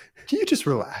 Can you just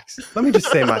relax? Let me just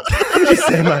say my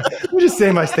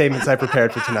statements I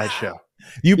prepared for tonight's show.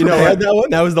 You prepared that one?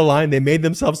 That was the line. They made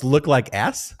themselves look like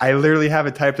ass? I literally have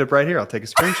it typed up right here. I'll take a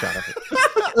screenshot of it.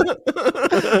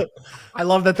 I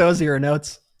love that those are your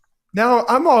notes. Now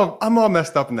I'm all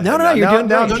messed up in the head. No, you're doing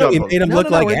now great. You made him look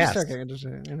like ass.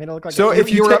 So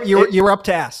if you were up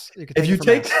to ass, if you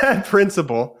take that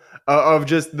principle of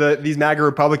just these MAGA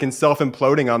Republicans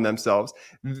self-imploding on themselves,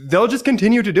 they'll just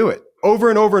continue to do it over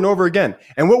and over and over again.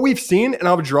 And what we've seen, and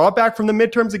I'll draw it back from the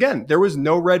midterms again, there was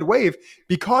no red wave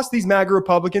because these MAGA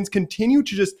Republicans continue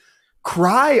to just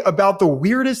cry about the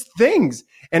weirdest things.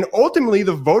 And ultimately,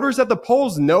 the voters at the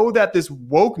polls know that this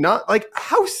woke, not like,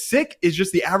 how sick is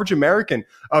just the average American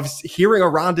of hearing a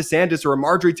Ron DeSantis or a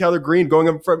Marjorie Taylor Greene going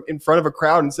in front of a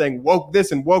crowd and saying woke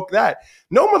this and woke that?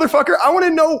 No, motherfucker, I want to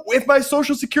know if my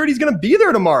Social Security is going to be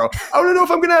there tomorrow. I want to know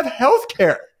if I'm going to have health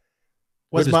care.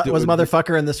 Was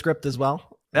motherfucker in the script as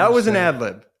well? That was an ad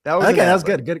lib. That was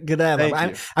good. Good ad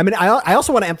lib. I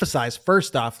also want to emphasize,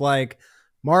 first off, like,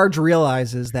 Marge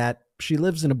realizes that she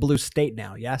lives in a blue state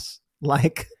now. Yes.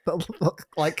 Like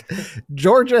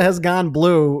Georgia has gone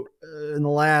blue in the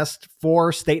last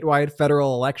 4 statewide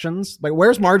federal elections. Like,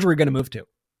 where's Marjorie going to move to?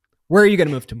 Where are you going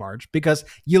to move to, Marge? Because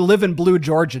you live in blue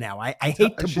Georgia now. I hate to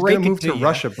break it to you. She's going to move to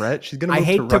Russia, Brett. She's going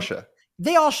to move to Russia.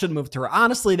 They all should move to.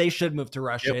 Honestly, they should move to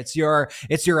Russia. Yep.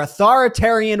 It's your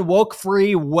authoritarian,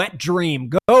 woke-free, wet dream.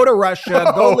 Go to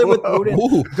Russia. Go live with Putin.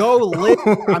 Ooh. Go live.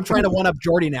 I'm trying to one-up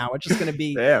Jordy now. It's just going to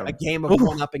be a game of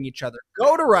one-upping each other.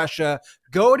 Go to Russia.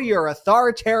 Go to your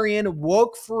authoritarian,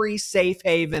 woke-free safe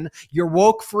haven. Your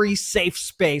woke-free safe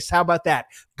space. How about that?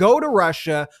 Go to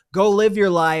Russia. Go live your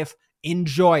life.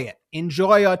 Enjoy it.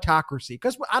 Enjoy autocracy.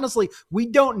 Because honestly, we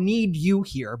don't need you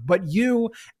here, but you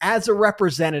as a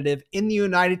representative in the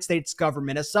United States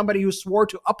government, as somebody who swore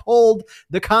to uphold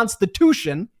the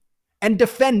Constitution and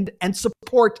defend and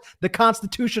support the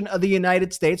Constitution of the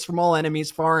United States from all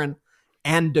enemies, foreign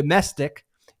and domestic,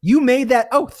 you made that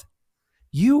oath.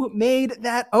 You made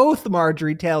that oath,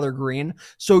 Marjorie Taylor Greene.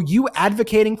 So you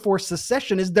advocating for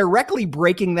secession is directly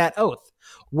breaking that oath.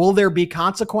 Will there be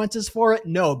consequences for it?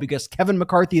 No, because Kevin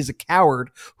McCarthy is a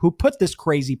coward who put this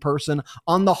crazy person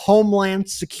on the Homeland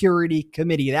Security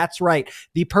Committee. That's right.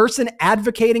 The person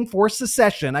advocating for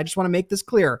secession, I just want to make this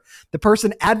clear, the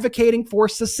person advocating for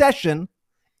secession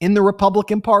in the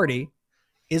Republican Party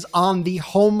is on the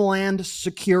Homeland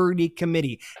Security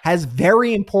Committee, has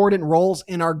very important roles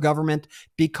in our government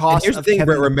because of Kevin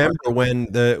McCarthy. Remember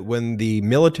when the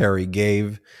military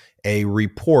gave a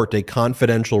report, a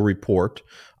confidential report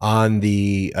on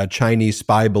the Chinese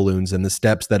spy balloons and the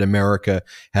steps that America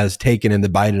has taken in the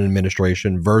Biden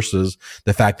administration versus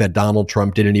the fact that Donald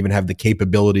Trump didn't even have the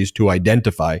capabilities to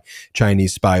identify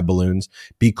Chinese spy balloons.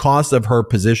 Because of her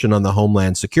position on the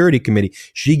Homeland Security Committee,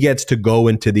 she gets to go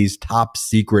into these top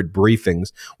secret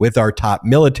briefings with our top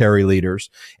military leaders.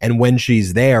 And when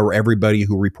she's there, everybody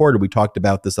who reported, we talked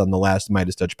about this on the last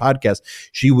Midas Touch podcast,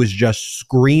 she was just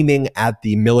screaming at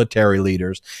the military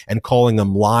leaders and calling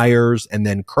them liars and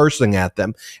then cursing at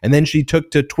them. And then she took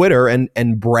to Twitter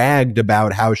and bragged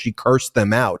about how she cursed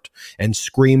them out and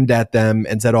screamed at them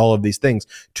and said all of these things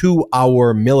to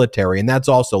our military. And that's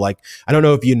also like, I don't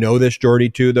know if you know this, Jordy,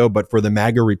 too, though, but for the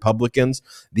MAGA Republicans,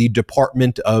 the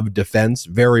Department of Defense,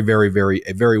 very, very, very,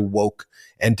 a very woke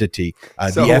entity.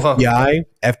 The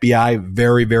FBI,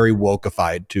 very, very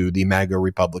wokeified to the MAGA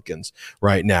Republicans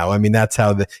right now. I mean, that's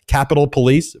how the Capitol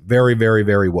Police, very, very,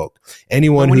 very woke.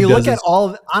 Anyone when who you does look at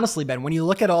all, honestly, Ben, when you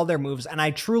look at all their moves, and I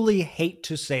truly hate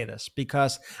to say this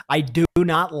because I do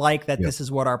not like that this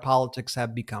is what our politics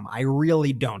have become. I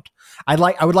really don't. I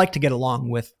would like to get along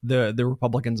with the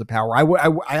Republicans of power. I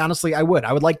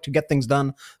would like to get things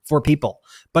done for people,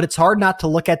 but it's hard not to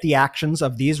look at the actions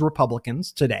of these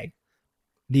Republicans today,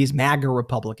 these MAGA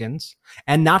Republicans,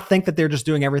 and not think that they're just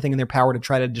doing everything in their power to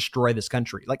try to destroy this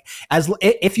country. Like,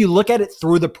 if you look at it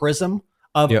through the prism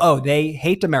of, they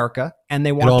hate America and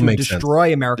they want to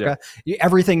destroy America,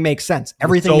 everything makes sense.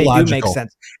 Everything they do makes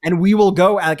sense. And we will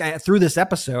go through this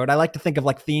episode. I like to think of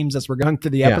like themes as we're going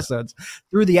through the episodes,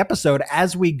 through the episode,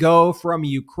 as we go from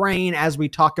Ukraine, as we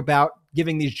talk about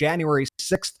giving these January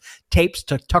 6th tapes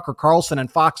to Tucker Carlson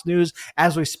and Fox News,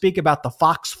 as we speak about the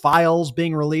Fox files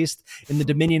being released in the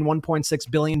Dominion $1.6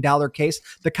 billion case.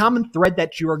 The common thread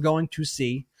that you are going to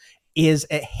see is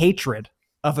a hatred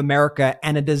of America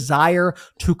and a desire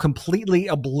to completely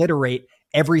obliterate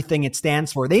everything it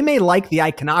stands for. They may like the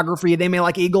iconography. They may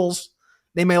like eagles.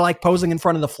 They may like posing in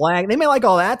front of the flag. They may like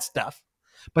all that stuff.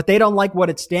 But they don't like what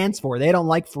it stands for. They don't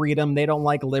like freedom. They don't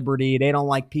like liberty. They don't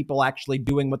like people actually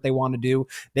doing what they want to do.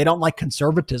 They don't like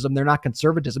conservatism. They're not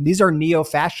conservatism. These are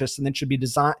neo-fascists, and they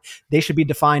should be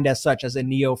defined as such, as a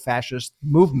neo-fascist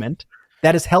movement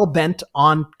that is hell-bent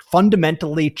on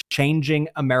fundamentally changing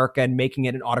America and making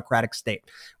it an autocratic state.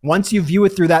 Once you view it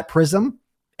through that prism,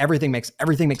 everything makes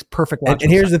perfect logical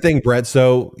and here's sense. The thing, Brett.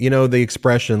 So, you know, the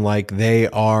expression like they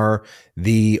are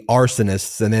the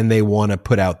arsonists and then they want to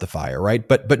put out the fire, right?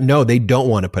 But no, they don't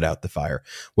want to put out the fire.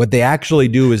 What they actually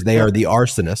do is they are the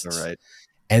arsonists. Right.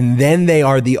 And then they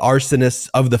are the arsonists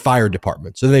of the fire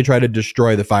department. So they try to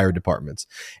destroy the fire departments.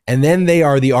 And then they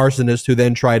are the arsonists who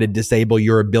then try to disable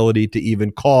your ability to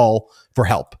even call for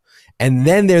help. And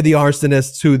then they're the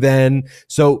arsonists who then,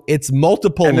 so it's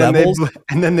multiple levels.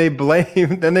 And then they blame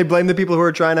the people who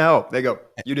are trying to help. They go,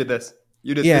 you did this.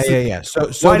 You did this. Yeah.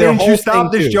 So why didn't you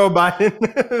stop this, Joe Biden?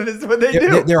 This is what they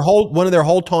do. One of their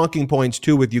whole talking points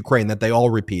too with Ukraine that they all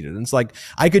repeated. And it's like,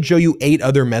 I could show you 8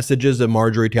 other messages of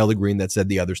Marjorie Taylor Greene that said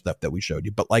the other stuff that we showed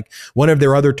you. But like one of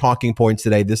their other talking points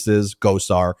today, this is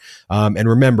Gosar. And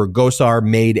remember, Gosar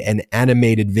made an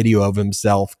animated video of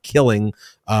himself killing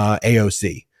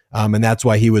AOC. And that's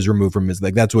why he was removed from his,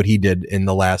 like, that's what he did in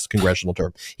the last congressional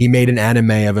term. He made an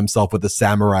anime of himself with a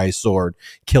samurai sword,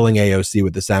 killing AOC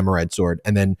with the samurai sword,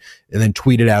 and then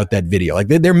tweeted out that video. Like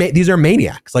these are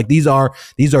maniacs. Like these are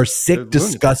sick,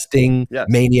 disgusting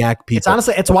maniac people.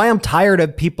 It's why I'm tired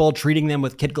of people treating them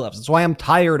with kid gloves. It's why I'm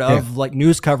tired of like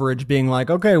news coverage being like,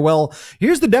 okay, well,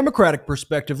 here's the Democratic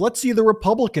perspective. Let's see the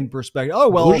Republican perspective. Oh,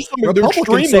 well,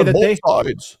 Republicans say that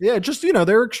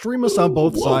they're extremists on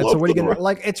both sides. So what are you going to,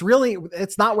 like,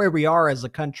 it's not where we are as a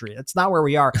country. It's not where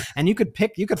we are. And you could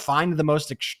find the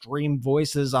most extreme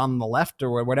voices on the left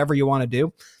or whatever you want to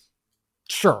do.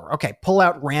 Sure. Okay. Pull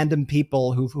out random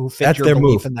people who fit That's your their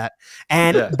belief move. in that.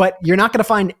 But you're not going to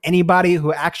find anybody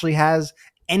who actually has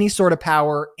any sort of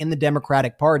power in the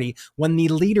Democratic Party when the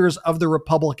leaders of the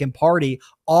Republican Party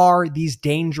are these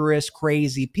dangerous,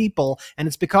 crazy people. And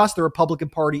it's because the Republican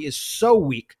Party is so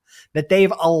weak that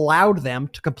they've allowed them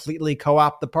to completely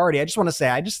co-opt the party. I just want to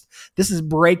say, this is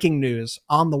breaking news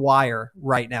on the wire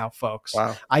right now, folks.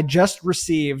 Wow. I just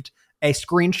received a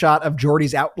screenshot of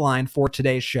Jordy's outline for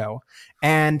today's show.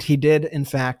 And he did, in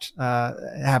fact,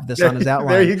 have this on his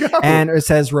outline. There you go. And it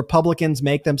says, Republicans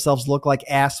make themselves look like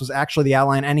ass was actually the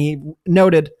outline. And he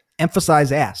noted,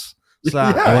 emphasize ass. So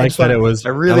I like that it was. I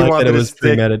really wanted it to was stick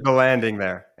premeditated. the landing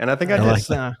there, and I think I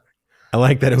did. I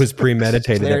like that it was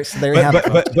premeditated.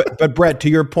 But Brett, to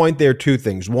your point, there are two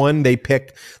things. One, they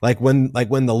pick like when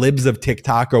the libs of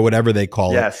TikTok or whatever they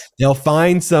call it, they'll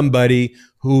find somebody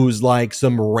who's like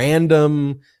some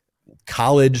random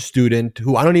college student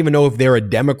who I don't even know if they're a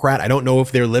Democrat. I don't know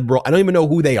if they're liberal. I don't even know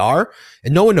who they are,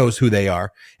 and no one knows who they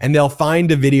are. And they'll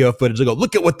find a video footage and go,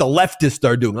 "Look at what the leftists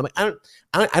are doing." I'm like,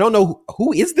 I don't know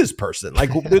who is this person. Like,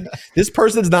 this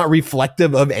person's not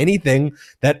reflective of anything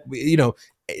that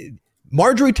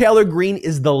Marjorie Taylor Greene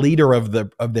is the leader of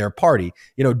their party.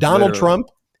 Donald Trump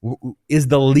is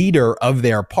the leader of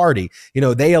their party.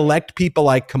 They elect people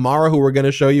like Kamara, who we're going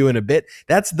to show you in a bit.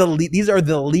 These are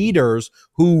the leaders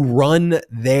who run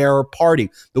their party,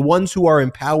 the ones who are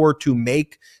empowered to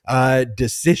make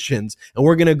decisions. And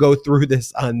we're going to go through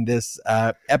this on this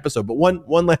episode. But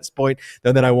one last point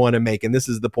though that I want to make, and this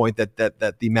is the point that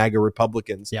the MAGA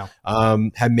Republicans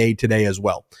have made today as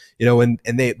well. And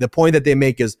the point that they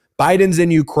make is Biden's in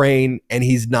Ukraine and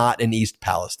he's not in East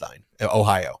Palestine,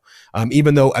 Ohio.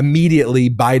 Even though immediately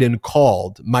Biden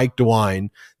called Mike DeWine,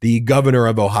 the governor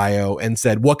of Ohio, and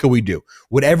said, "What can we do?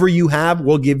 Whatever you have,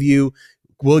 we'll give you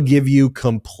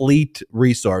complete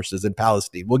resources in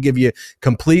Palestine. We'll give you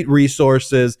complete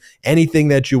resources. Anything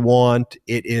that you want,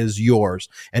 it is yours."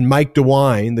 And Mike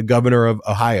DeWine, the governor of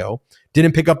Ohio,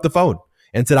 didn't pick up the phone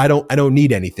and said, I don't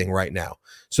need anything right now.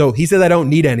 So he says, I don't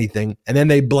need anything. And then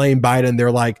they blame Biden.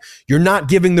 They're like, you're not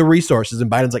giving the resources.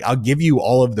 And Biden's like, I'll give you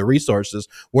all of the resources.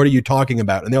 What are you talking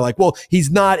about? And they're like, well,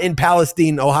 he's not in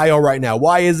Palestine, Ohio right now.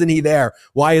 Why isn't he there?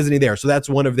 So that's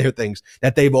one of their things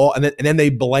that they've all, and then they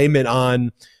blame it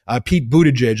on Pete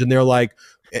Buttigieg. And they're like,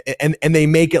 and they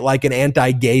make it like an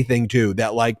anti-gay thing too,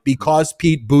 that like, because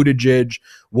Pete Buttigieg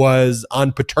was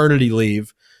on paternity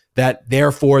leave, that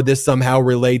therefore this somehow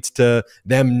relates to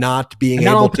them not being able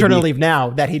to not on paternity leave now,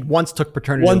 that he once took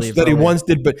paternity leave. That he once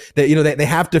did, but that they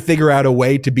have to figure out a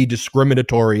way to be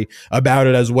discriminatory about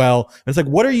it as well. And it's like,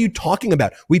 what are you talking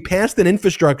about? We passed an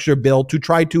infrastructure bill to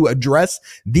try to address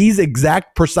these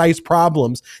exact precise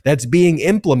problems that's being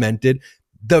implemented.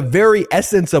 The very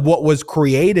essence of what was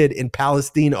created in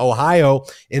Palestine, Ohio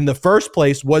in the first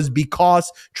place was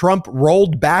because Trump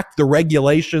rolled back the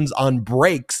regulations on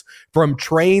brakes from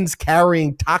trains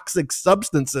carrying toxic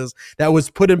substances that was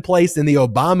put in place in the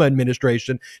Obama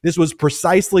administration. This was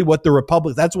precisely what the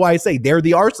Republicans, that's why I say they're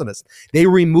the arsonists. They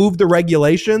removed the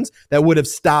regulations that would have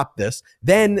stopped this.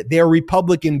 Then their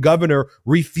Republican governor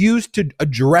refused to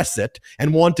address it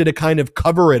and wanted to kind of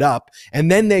cover it up.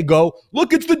 And then they go,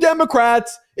 look, it's the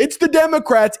Democrats. It's the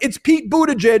Democrats. It's Pete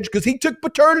Buttigieg because he took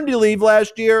paternity leave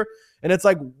last year. And it's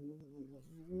like,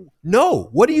 no,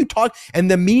 what are you talking?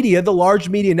 And the media, the large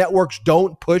media networks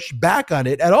don't push back on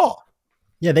it at all.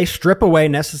 Yeah, they strip away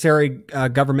necessary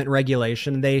government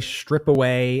regulation. They strip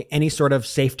away any sort of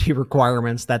safety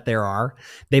requirements that there are.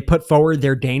 They put forward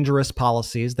their dangerous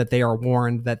policies that they are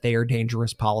warned that they are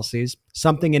dangerous policies.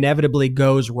 Something inevitably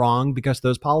goes wrong because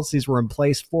those policies were in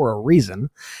place for a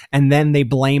reason. And then they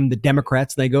blame the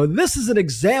Democrats. They go, this is an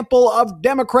example of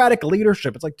Democratic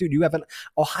leadership. It's like, dude,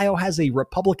 Ohio has a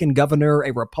Republican governor,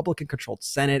 a Republican-controlled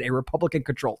Senate, a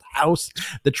Republican-controlled House.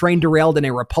 The train derailed in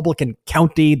a Republican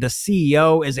county. The CEO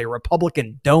CEO is a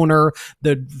Republican donor.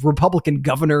 The Republican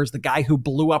governor is the guy who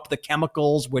blew up the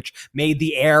chemicals, which made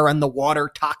the air and the water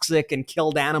toxic and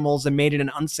killed animals and made it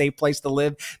an unsafe place to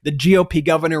live. The GOP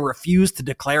governor refused to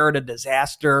declare it a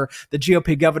disaster. The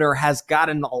GOP governor has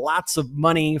gotten lots of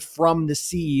money from the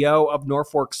CEO of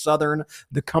Norfolk Southern,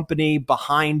 the company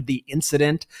behind the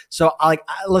incident. So,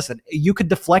 listen, you could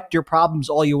deflect your problems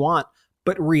all you want,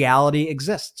 but reality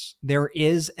exists. There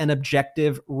is an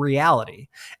objective reality.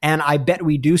 And I bet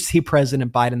we do see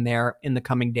President Biden there in the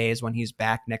coming days when he's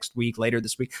back next week, later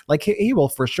this week. Like, he will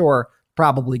for sure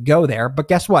probably go there. But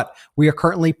guess what? We are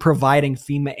currently providing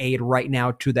FEMA aid right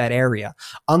now to that area.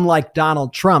 Unlike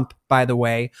Donald Trump, by the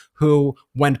way, who,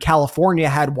 when California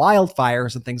had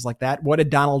wildfires and things like that, what did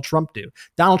Donald Trump do?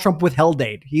 Donald Trump withheld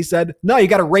aid. He said, no, you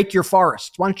got to rake your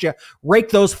forests. Why don't you rake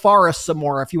those forests some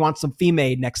more if you want some FEMA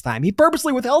aid next time? He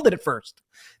purposely withheld it at first.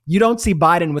 You don't see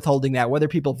Biden withholding that, whether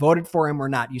people voted for him or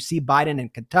not. You see Biden in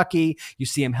Kentucky. You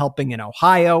see him helping in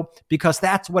Ohio, because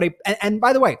that's what and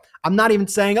by the way, I'm not even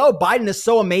saying, oh, Biden is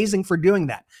so amazing for doing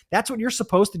that. That's what you're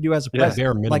supposed to do as a president.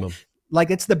 Bare minimum. Like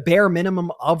it's the bare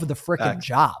minimum of the frickin'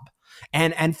 job.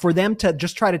 And for them to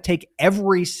just try to take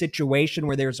every situation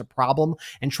where there's a problem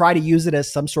and try to use it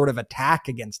as some sort of attack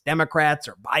against Democrats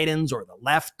or Bidens or the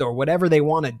left or whatever they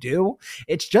want to do,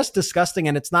 it's just disgusting.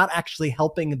 And it's not actually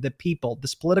helping the people.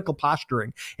 This political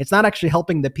posturing, it's not actually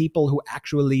helping the people who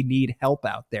actually need help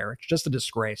out there. It's just a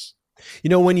disgrace.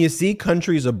 You know, when you see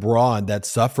countries abroad that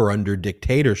suffer under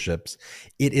dictatorships,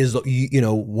 it is,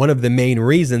 one of the main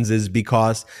reasons is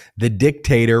because the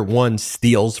dictator, one,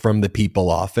 steals from the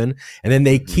people often, and then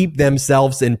they keep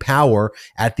themselves in power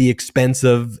at the expense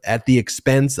of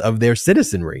their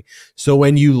citizenry. So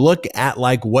when you look at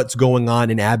like what's going on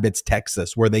in Abbott's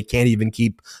Texas, where they can't even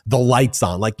keep the lights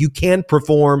on, like you can't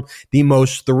perform the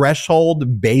most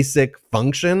threshold basic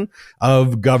function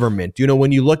of government. You know,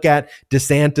 when you look at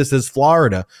DeSantis's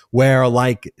Florida, where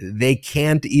like they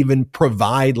can't even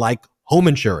provide like home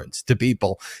insurance to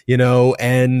people,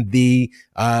 and the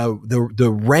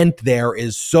rent there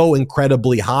is so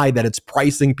incredibly high that it's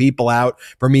pricing people out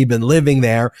from even living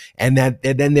there, and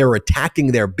then they're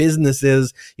attacking their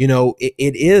businesses. It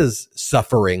is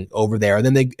suffering over there, and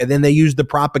then they use the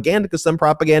propaganda, because some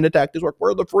propaganda tactics work.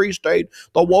 We're the free state,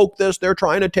 the woke this, they're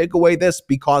trying to take away this,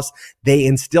 because they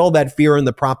instill that fear in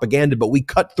the propaganda. But we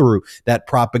cut through that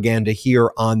propaganda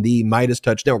here on the Midas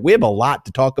Touch Network. We have a lot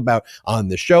to talk about on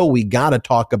the show. We got to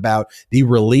talk about the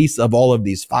release of all of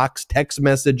these Fox text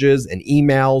messages and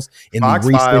emails in Fox the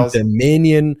recent files.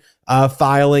 Dominion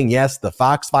filing. Yes, the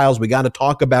Fox files. We got to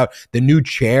talk about the new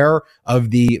chair of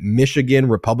the Michigan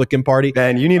Republican Party.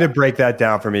 Ben, you need to break that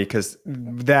down for me, because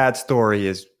that story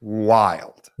is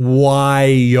wild.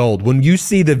 Wild. When you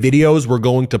see the videos we're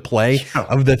going to play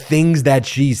of the things that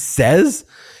she says,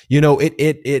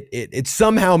 it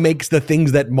somehow makes the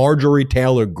things that Marjorie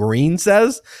Taylor Greene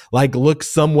says like look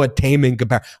somewhat tame in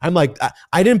comparison. I'm like,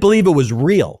 I didn't believe it was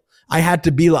real. I had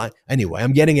to be like, anyway,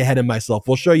 I'm getting ahead of myself.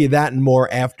 We'll show you that and more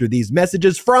after these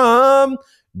messages from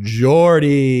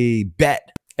Jordy.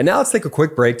 Bet. And now let's take a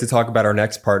quick break to talk about our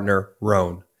next partner,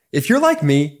 Roan. If you're like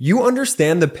me, you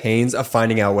understand the pains of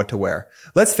finding out what to wear.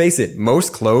 Let's face it,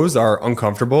 most clothes are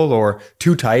uncomfortable or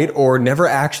too tight or never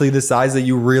actually the size that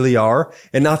you really are,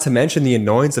 and not to mention the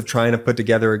annoyance of trying to put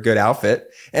together a good outfit.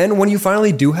 And when you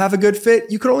finally do have a good fit,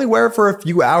 you can only wear it for a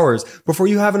few hours before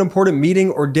you have an important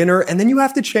meeting or dinner, and then you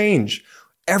have to change.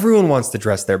 Everyone wants to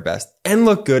dress their best and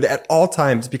look good at all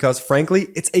times because, frankly,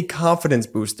 it's a confidence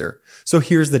booster. So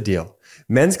here's the deal.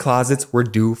 Men's closets were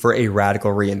due for a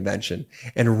radical reinvention,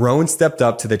 and Roan stepped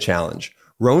up to the challenge.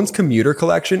 Roan's commuter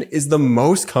collection is the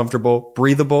most comfortable,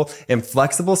 breathable, and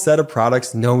flexible set of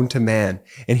products known to man.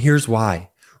 And here's why.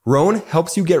 Roan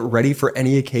helps you get ready for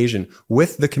any occasion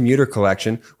with the commuter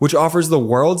collection, which offers the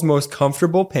world's most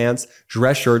comfortable pants,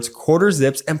 dress shirts, quarter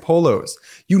zips, and polos.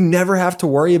 You never have to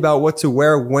worry about what to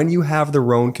wear when you have the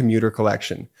Roan commuter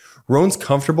collection. Roan's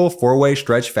comfortable 4-way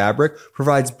stretch fabric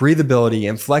provides breathability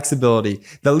and flexibility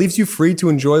that leaves you free to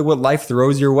enjoy what life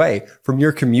throws your way, from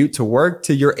your commute to work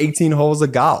to your 18 holes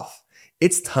of golf.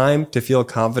 It's time to feel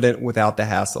confident without the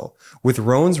hassle. With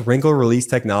Roan's wrinkle release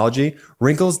technology,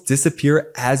 wrinkles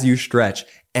disappear as you stretch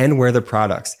and wear the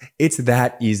products. It's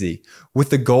that easy. With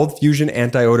the Gold Fusion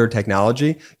anti-odor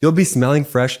technology, you'll be smelling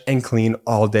fresh and clean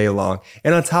all day long.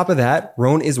 And on top of that,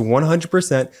 Roan is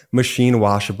 100% machine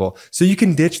washable, so you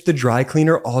can ditch the dry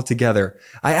cleaner altogether.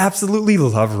 I absolutely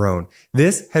love Roan.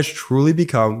 This has truly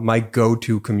become my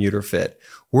go-to commuter fit.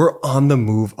 We're on the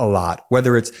move a lot,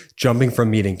 whether it's jumping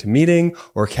from meeting to meeting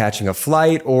or catching a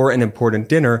flight or an important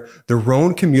dinner. The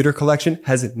Roan commuter collection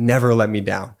has never let me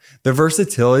down. The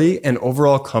versatility and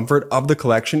overall comfort of the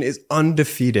collection is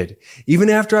undefeated. Even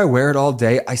after I wear it all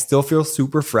day, I still feel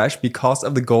super fresh because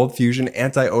of the Gold Fusion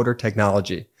anti-odor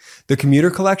technology. The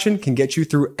Commuter Collection can get you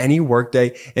through any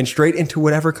workday and straight into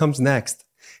whatever comes next.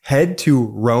 Head to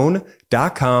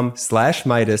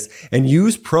rhone.com/Midas and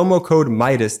use promo code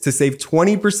Midas to save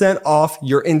 20% off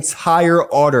your entire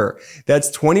order.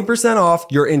 That's 20% off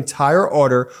your entire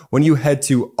order when you head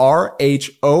to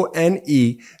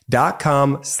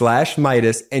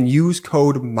RHONE.com/Midas and use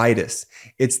code Midas.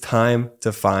 It's time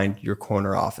to find your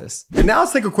corner office. And now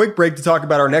let's take a quick break to talk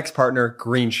about our next partner,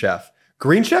 Green Chef.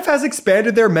 Green Chef has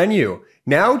expanded their menu.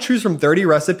 Now choose from 30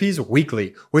 recipes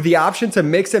weekly with the option to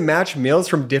mix and match meals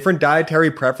from different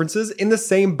dietary preferences in the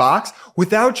same box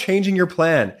without changing your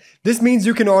plan. This means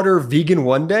you can order vegan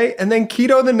one day and then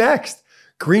keto the next.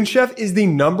 Green Chef is the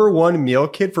 #1 meal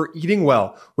kit for eating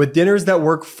well with dinners that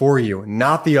work for you,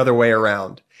 not the other way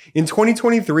around. In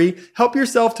 2023, help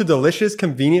yourself to delicious,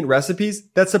 convenient recipes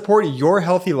that support your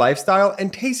healthy lifestyle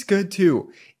and taste good too.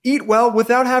 Eat well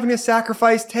without having to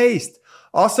sacrifice taste.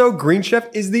 Also, Green Chef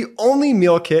is the only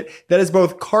meal kit that is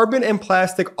both carbon and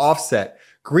plastic offset.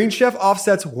 Green Chef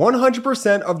offsets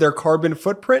 100% of their carbon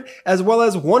footprint as well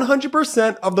as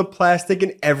 100% of the plastic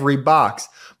in every box.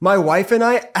 My wife and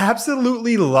I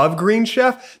absolutely love Green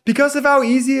Chef because of how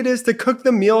easy it is to cook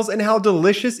the meals and how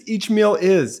delicious each meal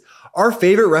is. Our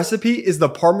favorite recipe is the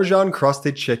Parmesan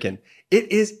crusted chicken. It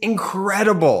is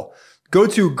incredible. Go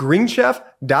to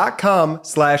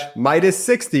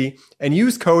greenchef.com/Midas60 and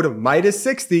use code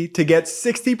Midas60 to get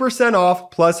 60%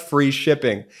 off plus free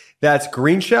shipping. That's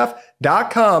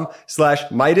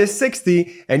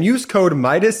greenchef.com/Midas60 and use code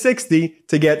Midas60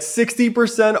 to get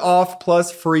 60% off plus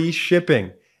free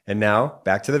shipping. And now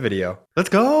back to the video. Let's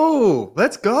go.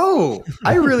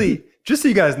 Just so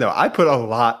you guys know, I put a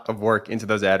lot of work into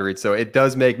those ad reads. So it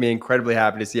does make me incredibly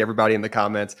happy to see everybody in the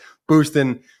comments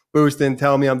boosting,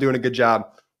 tell me I'm doing a good job.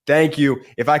 Thank you.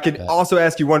 If I could also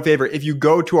ask you one favor, if you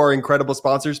go to our incredible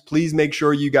sponsors, please make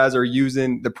sure you guys are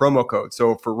using the promo code.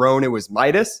 So for Rhone, it was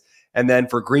Midas. And then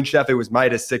for Green Chef, it was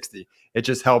Midas60. It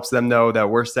just helps them know that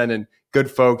we're sending good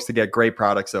folks to get great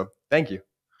products. So thank you.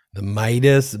 The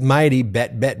mighty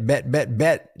bet,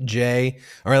 Jay.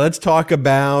 All right, let's talk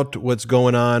about what's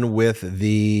going on with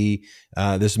the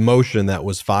this motion that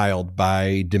was filed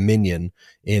by Dominion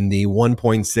in the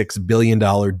 $1.6 billion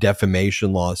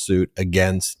defamation lawsuit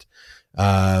against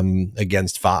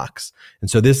Fox. And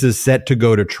so this is set to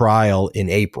go to trial in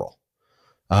April.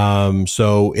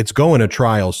 So it's going to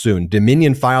trial soon.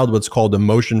 Dominion filed what's called a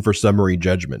motion for summary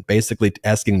judgment, basically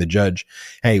asking the judge,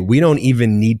 hey, we don't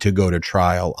even need to go to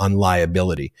trial on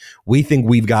liability. We think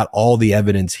we've got all the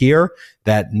evidence here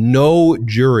that no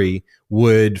jury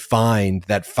would find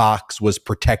that Fox was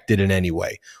protected in any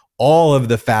way. All of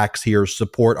the facts here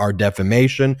support our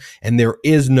defamation, and there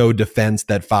is no defense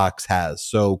that Fox has.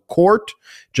 So court,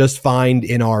 just find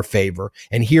in our favor.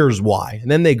 And here's why.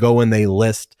 And then they go and they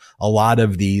list a lot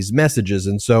of these messages.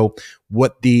 And so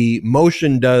what the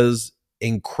motion does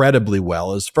incredibly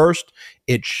well is first,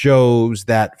 it shows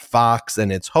that Fox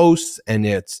and its hosts and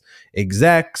its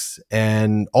execs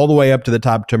and all the way up to the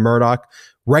top to Murdoch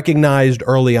recognized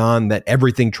early on that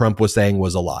everything Trump was saying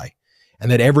was a lie. And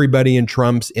that everybody in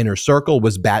Trump's inner circle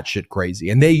was batshit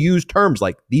crazy. And they used terms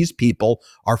like, these people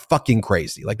are fucking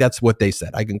crazy. Like, that's what they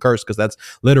said. I can curse because that's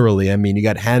literally, I mean, you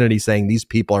got Hannity saying these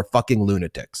people are fucking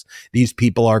lunatics. These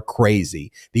people are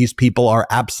crazy. These people are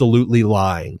absolutely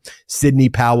lying. Sidney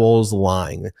Powell's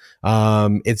lying.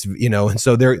 It's, you know, and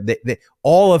so they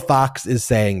all of Fox is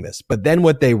saying this. But then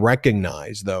what they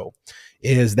recognize, though,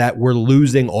 is that we're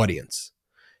losing audience.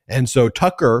 And so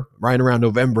Tucker, right around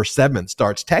November 7th,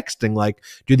 starts texting like,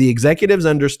 do the executives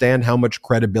understand how much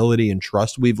credibility and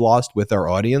trust we've lost with our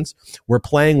audience? We're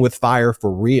playing with fire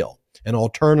for real. An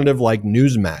alternative like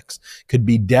Newsmax could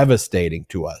be devastating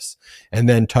to us. And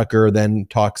then Tucker then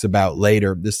talks about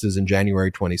later, this is in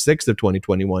January 26th of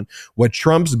 2021, what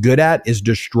Trump's good at is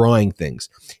destroying things.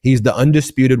 He's the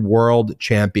undisputed world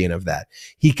champion of that.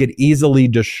 He could easily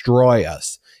destroy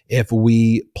us if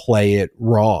we play it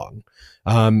wrong.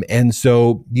 And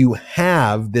so you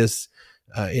have this,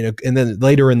 and then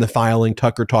later in the filing,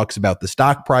 Tucker talks about the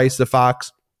stock price of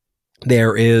Fox.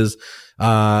 There is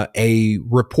a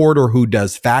reporter who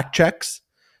does fact checks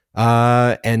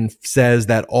and says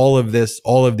that all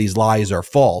of these lies are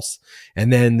false.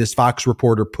 And then this Fox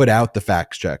reporter put out the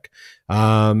fact check.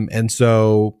 And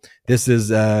so this is,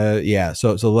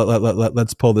 So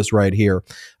let's pull this right here.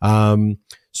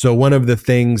 So one of the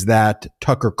things that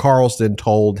Tucker Carlson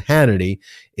told Hannity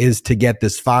is to get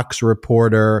this Fox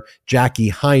reporter, Jackie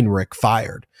Heinrich,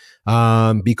 fired.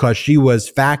 because she was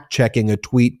fact checking a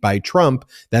tweet by Trump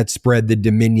that spread the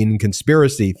Dominion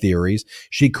conspiracy theories.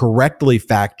 She correctly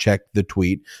fact checked the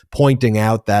tweet, pointing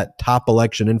out that top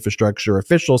election infrastructure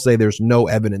officials say there's no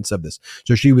evidence of this.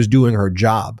 So she was doing her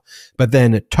job. But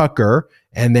then Tucker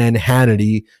and then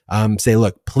Hannity say,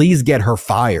 look, please get her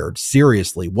fired.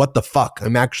 Seriously, what the fuck?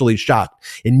 I'm actually shocked.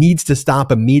 It needs to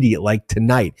stop immediately, like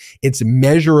tonight. It's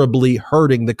measurably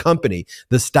hurting the company.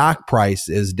 The stock price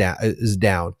is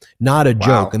down. Not a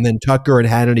joke. And then Tucker and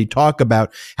Hannity talk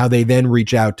about how they then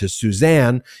reach out to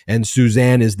Suzanne, and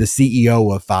Suzanne is the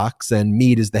CEO of Fox, and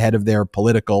Mead is the head of their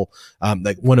political,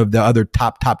 like one of the other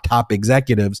top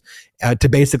executives, to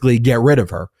basically get rid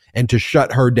of her and to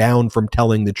shut her down from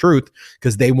telling the truth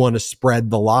because they want to spread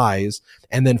the lies.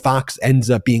 And then Fox ends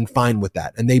up being fine with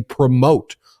that. And they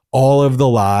promote all of the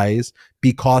lies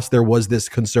because there was this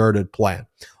concerted plan.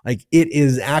 Like, it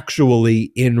is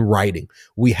actually in writing.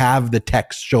 We have the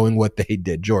text showing what they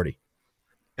did. Jordy.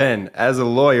 And as a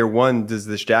lawyer,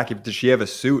 does she have a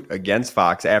suit against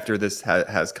Fox after this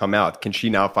has come out? Can she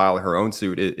now file her own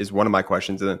suit is one of my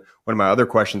questions. And then one of my other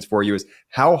questions for you is,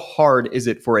 how hard is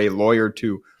it for a lawyer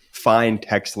to find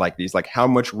texts like these? Like, how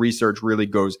much research really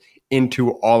goes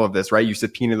into all of this, right? You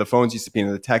subpoena the phones, you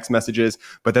subpoena the text messages,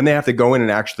 but then they have to go in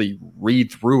and actually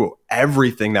read through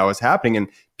everything that was happening. And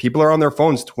people are on their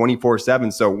phones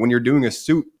 24/7. So when you're doing a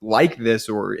suit like this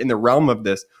or in the realm of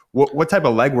this, what type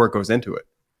of legwork goes into it?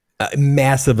 A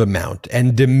massive amount.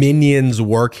 And Dominion's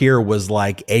work here was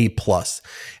like A+.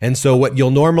 And so what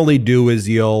you'll normally do is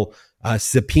you'll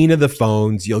subpoena the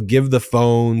phones. You'll give the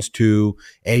phones to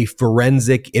a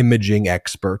forensic imaging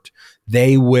expert.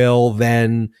 They will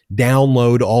then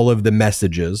download all of the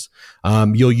messages.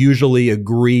 You'll usually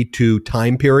agree to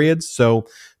time periods. So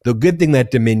the good thing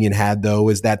that Dominion had, though,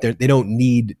 is that they don't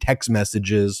need text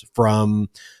messages from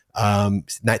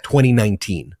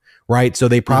 2019. Right. So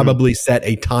they probably set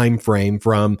a time frame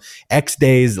from X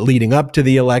days leading up to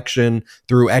the election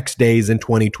through X days in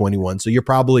 2021. So you're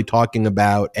probably talking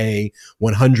about a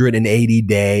 180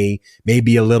 day,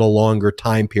 maybe a little longer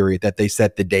time period that they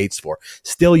set the dates for.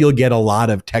 Still, you'll get a lot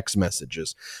of text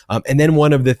messages. And then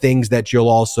one of the things that you'll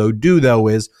also do, though,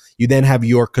 is you then have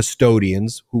your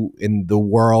custodians, who in the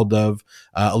world of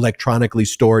electronically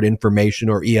stored information,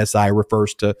 or ESI,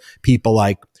 refers to people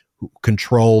like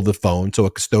control the phone. So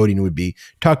a custodian would be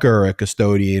Tucker, a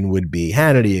custodian would be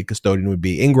Hannity, a custodian would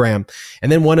be Ingram.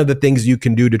 And then one of the things you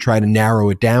can do to try to narrow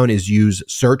it down is use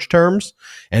search terms.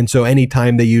 And so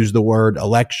anytime they use the word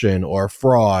election or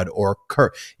fraud or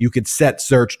you could set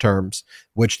search terms,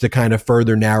 which to kind of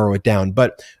further narrow it down.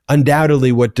 But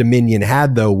undoubtedly what Dominion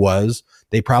had, though, was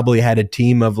they probably had a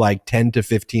team of like 10 to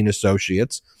 15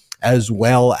 associates, as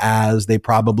well as they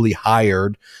probably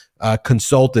hired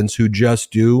consultants who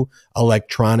just do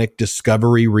electronic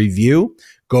discovery review,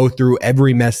 go through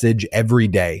every message every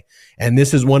day. And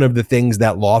this is one of the things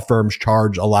that law firms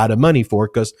charge a lot of money for,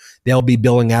 because they'll be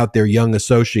billing out their young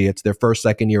associates, their first,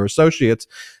 second year associates,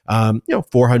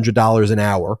 $400 an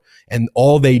hour. And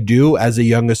all they do as a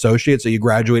young associate, so you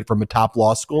graduate from a top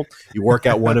law school, you work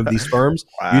at one of these firms,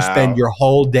 you spend your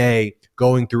whole day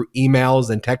going through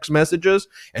emails and text messages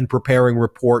and preparing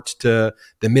reports to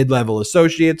the mid-level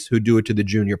associates, who do it to the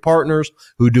junior partners,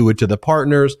 who do it to the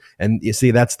partners. And you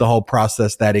see, that's the whole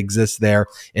process that exists there.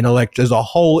 There's a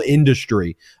whole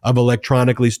industry of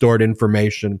electronically stored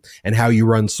information and how you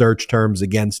run search terms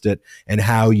against it and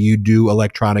how you do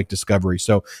electronic discovery.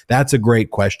 So that's a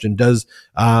great question. Does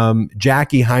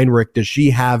Jackie Heinrich, does she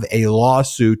have a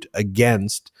lawsuit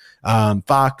against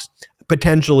Fox?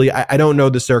 Potentially. I don't know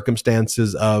the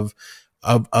circumstances of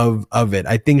it.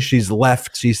 I think she's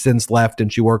left. She's since left,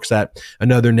 and she works at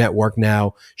another network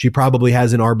now. She probably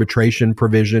has an arbitration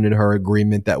provision in her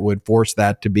agreement that would force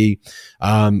that to be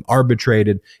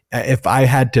arbitrated. If I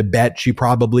had to bet, she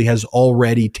probably has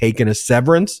already taken a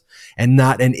severance, and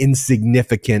not an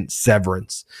insignificant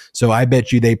severance. So I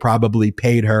bet you they probably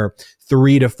paid her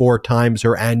 3 to 4 times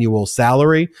her annual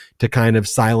salary to kind of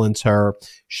silence her.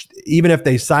 Even if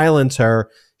they silence her,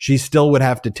 she still would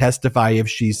have to testify if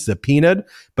she's subpoenaed,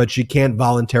 but she can't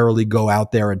voluntarily go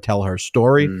out there and tell her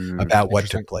story about what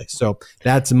took place. So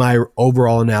that's my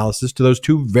overall analysis to those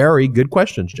two very good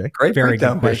questions, Jay. Very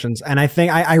good questions. And I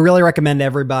think I really recommend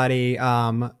everybody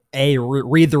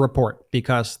read the report,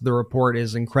 because the report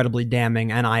is incredibly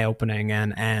damning and eye-opening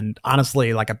and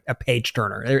honestly like a page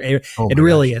turner. It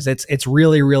really is. It's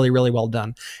really, really, really well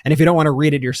done. And if you don't want to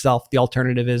read it yourself, the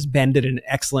alternative is Ben did an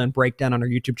excellent breakdown on our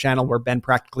YouTube channel where Ben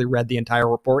practically read the entire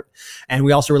report. And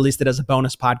we also released it as a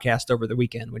bonus podcast over the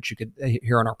weekend, which you could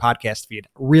hear on our podcast feed.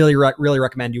 Really, really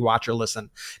recommend you watch or listen,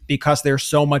 because there's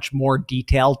so much more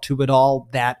detail to it all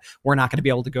that we're not going to be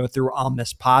able to go through on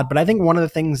this pod. But I think one of the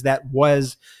things that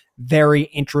was very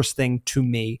interesting to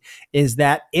me is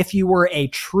that if you were a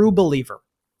true believer,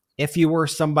 if you were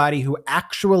somebody who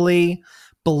actually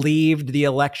believed the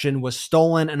election was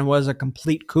stolen and was a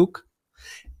complete kook,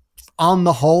 on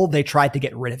the whole, they tried to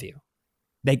get rid of you.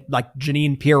 They, like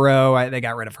Jeanine Pirro, they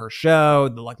got rid of her show.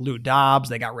 Like Lou Dobbs,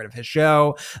 they got rid of his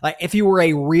show. Like if you were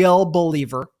a real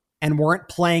believer and weren't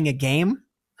playing a game,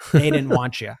 they didn't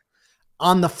want you.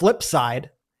 On the flip side,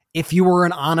 if you were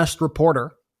an honest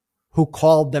reporter who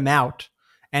called them out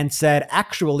and said,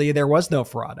 actually, there was no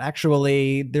fraud.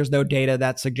 Actually, there's no data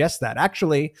that suggests that.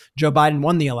 Actually, Joe Biden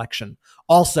won the election.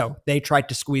 Also, they tried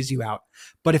to squeeze you out.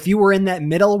 But if you were in that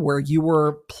middle where you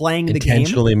were playing the game,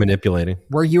 intentionally manipulating,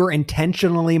 where you were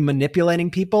intentionally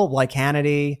manipulating people like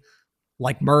Hannity,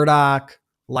 like Murdoch,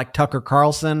 like Tucker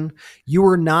Carlson, you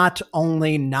were not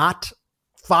only not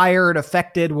fired,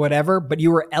 affected, whatever, but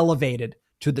you were elevated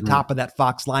to the top of that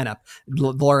Fox lineup.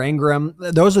 Laura Ingraham,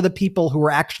 those are the people who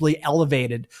were actually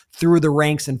elevated through the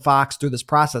ranks in Fox through this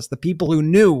process. The people who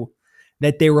knew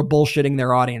that they were bullshitting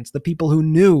their audience, the people who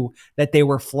knew that they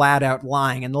were flat out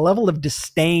lying, and the level of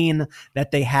disdain that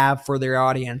they have for their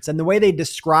audience. And the way they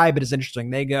describe it is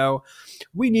interesting. They go,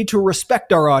 we need to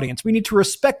respect our audience. We need to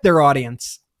respect their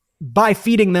audience by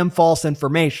feeding them false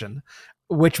information,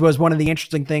 which was one of the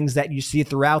interesting things that you see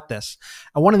throughout this.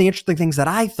 And one of the interesting things that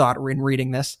I thought in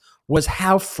reading this was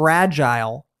how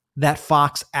fragile that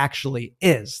Fox actually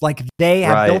is. Like they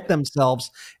have built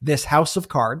themselves this house of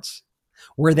cards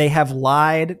where they have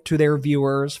lied to their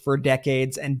viewers for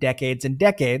decades and decades and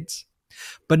decades.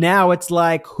 But now it's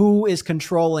like, who is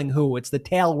controlling who? It's the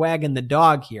tail wagging the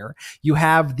dog here. You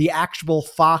have the actual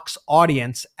Fox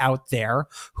audience out there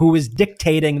who is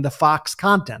dictating the Fox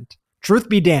content. Truth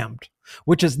be damned.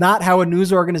 Which is not how a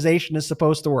news organization is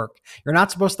supposed to work. You're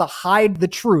not supposed to hide the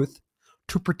truth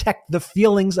to protect the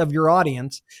feelings of your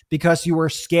audience because you are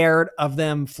scared of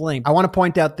them fleeing. I want to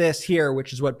point out this here,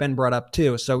 which is what Ben brought up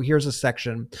too. So here's a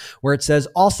section where it says,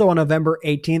 also on November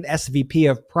 18th, SVP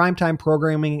of Primetime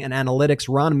Programming and Analytics,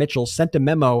 Ron Mitchell, sent a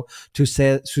memo to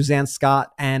Suzanne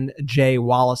Scott and Jay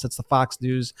Wallace. That's the Fox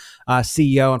News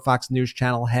CEO and Fox News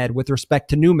Channel head with respect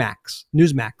to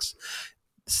Newsmax.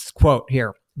 Quote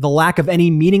here. The lack of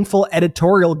any meaningful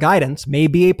editorial guidance may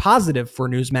be a positive for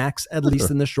Newsmax, at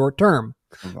least in the short term.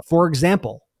 For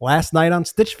example, last night on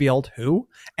Stitchfield,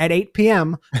 at 8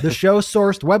 p.m., the show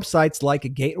sourced websites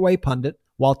like Gateway Pundit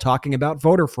while talking about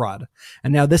voter fraud.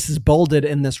 And now this is bolded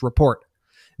in this report.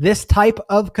 This type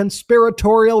of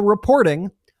conspiratorial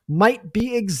reporting might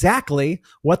be exactly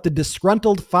what the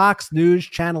disgruntled Fox News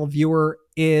Channel viewer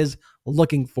is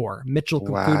looking for. Mitchell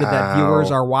concluded that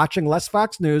viewers are watching less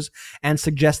Fox News and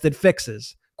suggested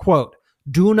fixes. Quote,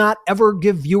 do not ever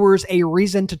give viewers a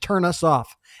reason to turn us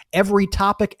off. Every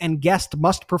topic and guest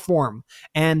must perform,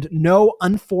 and no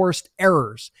unforced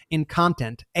errors in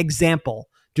content. Example,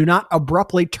 do not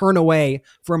abruptly turn away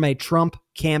from a Trump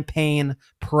campaign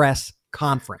press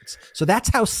conference. So that's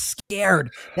how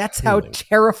scared, that's how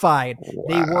terrified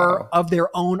they were of their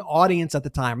own audience at the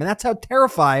time. And that's how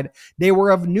terrified they were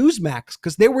of Newsmax,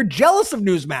 because they were jealous of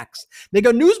Newsmax. They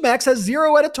go, Newsmax has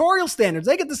zero editorial standards.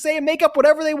 They get to say and make up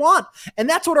whatever they want. And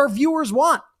that's what our viewers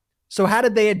want. So how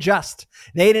did they adjust?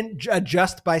 They didn't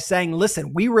adjust by saying,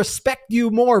 listen, we respect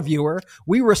you more, viewer.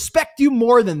 We respect you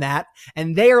more than that.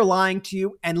 And they are lying to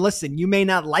you. And listen, you may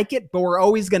not like it, but we're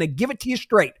always going to give it to you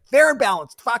straight. Fair and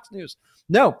balanced, Fox News.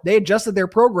 No, they adjusted their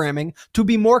programming to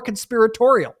be more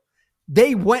conspiratorial.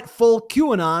 They went full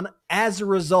QAnon as a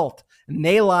result. And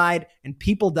they lied and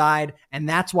people died. And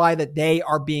that's why that they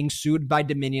are being sued by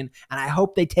Dominion. And I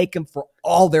hope they take them for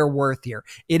all they're worth here.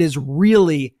 It is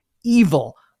really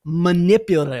evil,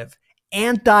 manipulative,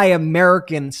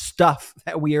 anti-American stuff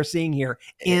that we are seeing here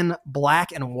in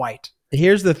black and white.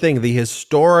 Here's the thing. The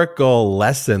historical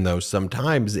lesson, though,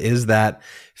 sometimes is that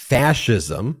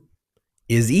fascism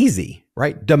is easy,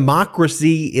 right?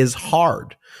 Democracy is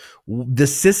hard. The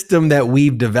system that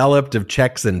we've developed of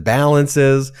checks and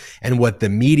balances and what the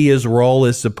media's role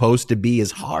is supposed to be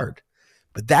is hard.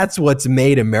 But that's what's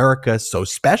made America so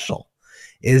special,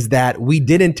 is that we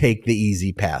didn't take the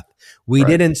easy path. We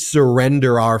didn't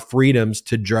surrender our freedoms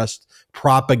to just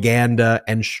propaganda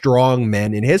and strong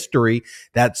men in history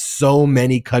that so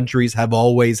many countries have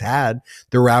always had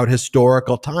throughout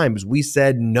historical times. We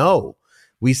said no.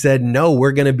 We said, no,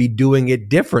 we're going to be doing it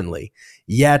differently.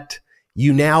 Yet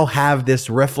you now have this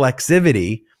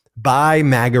reflexivity by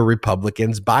MAGA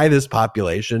Republicans, by this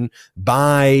population,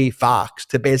 by Fox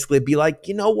to basically be like,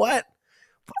 you know what?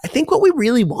 I think what we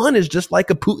really want is just like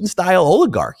a Putin-style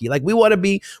oligarchy. Like we want to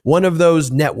be one of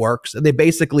those networks, and they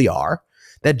basically are,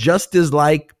 that just is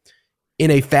like in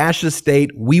a fascist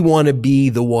state, we want to be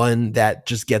the one that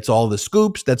just gets all the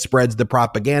scoops, that spreads the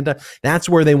propaganda. That's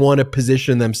where they want to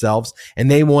position themselves, and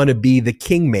they want to be the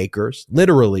kingmakers,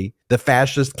 literally the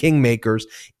fascist kingmakers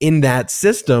in that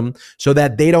system, so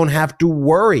that they don't have to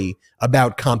worry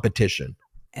about competition.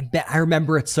 And I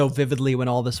remember it so vividly when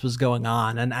all this was going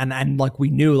on, and like we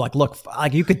knew, like, look,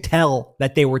 like you could tell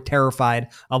that they were terrified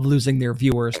of losing their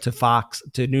viewers to Fox,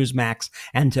 to Newsmax,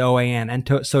 and to OAN,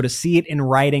 and so to see it in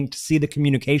writing, to see the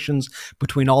communications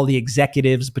between all the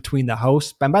executives, between the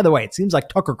hosts. And by the way, it seems like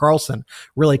Tucker Carlson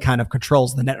really kind of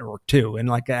controls the network too, and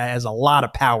like has a lot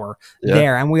of power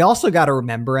there. And we also got to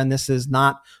remember, and this is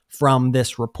not from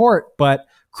this report, but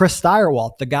Chris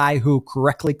Steyerwalt, the guy who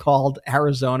correctly called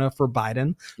Arizona for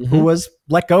Biden, who was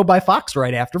let go by Fox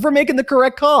right after for making the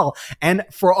correct call. And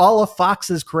for all of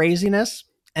Fox's craziness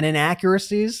and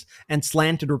inaccuracies and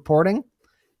slanted reporting,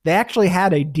 they actually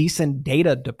had a decent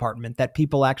data department that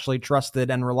people actually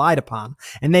trusted and relied upon.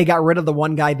 And they got rid of the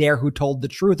one guy there who told the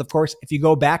truth. Of course, if you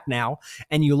go back now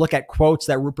and you look at quotes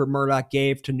that Rupert Murdoch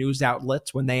gave to news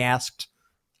outlets when they asked,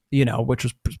 you know, which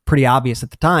was pretty obvious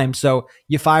at the time. So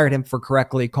you fired him for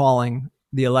correctly calling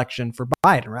the election for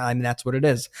Biden, right? I mean, that's what it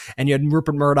is. And you had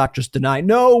Rupert Murdoch just deny,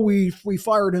 no, we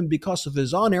fired him because of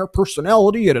his on-air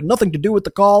personality. It had nothing to do with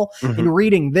the call. In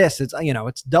reading this, it's, you know,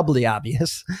 it's doubly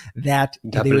obvious that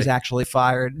he was actually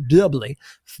fired,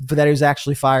 that he was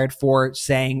actually fired for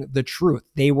saying the truth.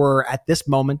 They were at this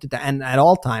moment and at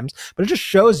all times, but it just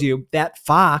shows you that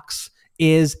Fox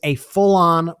is a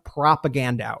full-on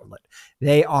propaganda outlet.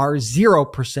 They are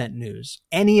 0% news.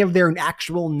 Any of their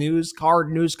actual news,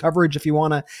 hard news coverage, if you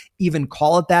want to even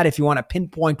call it that, if you want to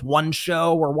pinpoint one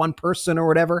show or one person or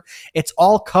whatever, it's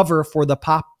all cover for the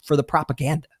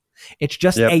propaganda. It's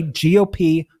just a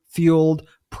GOP fueled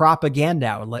propaganda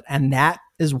outlet. And that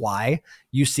is why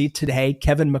you see today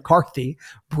Kevin McCarthy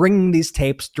bringing these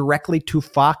tapes directly to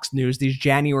Fox News, these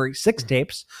January 6th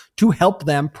tapes, to help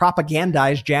them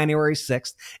propagandize January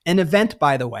 6th, an event,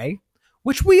 by the way,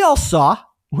 which we all saw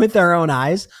with our own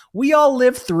eyes. We all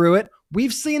lived through it.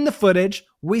 We've seen the footage.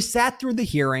 We sat through the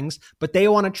hearings, but they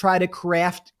want to try to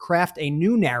craft a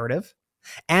new narrative.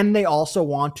 And they also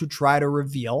want to try to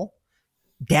reveal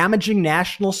damaging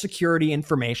national security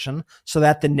information so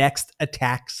that the next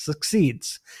attack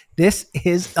succeeds. This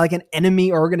is like an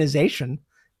enemy organization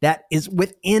that is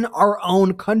within our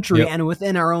own country and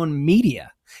within our own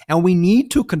media. And we need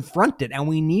to confront it, and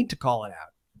we need to call it out.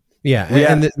 Yeah,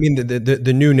 and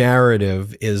the new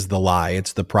narrative is the lie.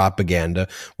 It's the propaganda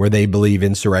where they believe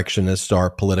insurrectionists are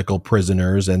political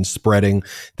prisoners and spreading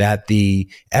that the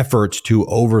efforts to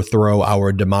overthrow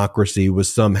our democracy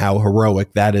was somehow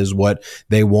heroic. That is what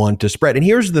they want to spread. And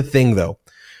here's the thing, though.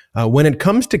 When it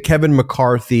comes to Kevin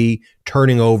McCarthy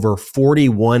turning over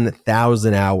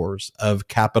 41,000 hours of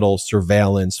Capitol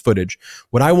surveillance footage,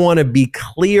 what I want to be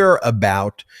clear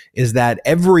about is that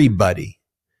everybody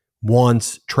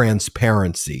wants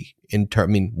transparency.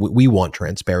 We want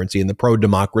transparency in the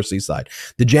pro-democracy side.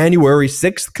 The January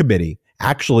 6th committee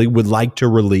actually would like to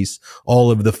release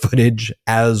all of the footage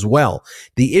as well.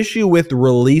 The issue with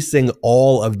releasing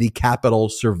all of the Capitol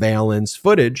surveillance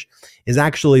footage is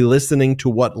actually listening to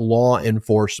what law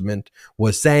enforcement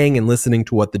was saying and listening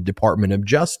to what the Department of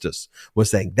Justice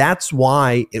was saying. That's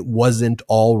why it wasn't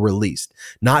all released.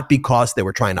 Not because they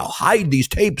were trying to hide these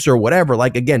tapes or whatever.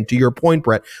 Like, again, to your point,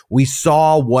 Brett, we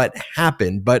saw what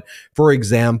happened. But for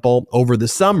example, over the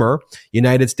summer,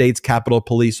 United States Capitol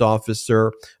Police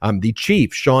Officer, the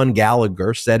chief, Sean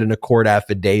Gallagher, said in a court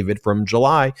affidavit from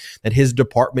July that his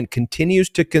department continues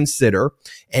to consider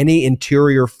any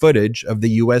interior footage of the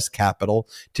U.S. Capitol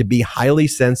to be highly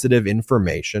sensitive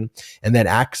information and that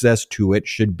access to it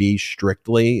should be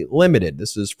strictly limited.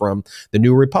 This is from the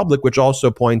New Republic, which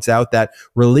also points out that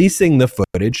releasing the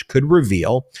footage could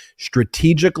reveal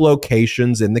strategic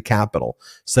locations in the Capitol,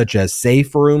 such as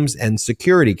safe rooms and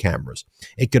security cameras.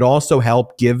 It could also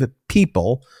help give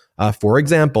people, for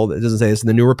example, it doesn't say this in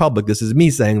the New Republic, this is me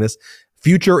saying this,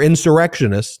 future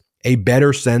insurrectionists, a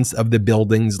better sense of the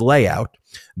building's layout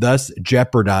thus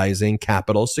jeopardizing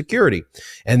Capitol security.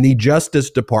 And the Justice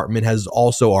Department has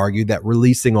also argued that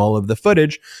releasing all of the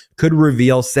footage could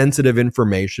reveal sensitive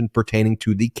information pertaining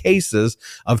to the cases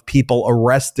of people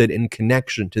arrested in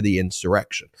connection to the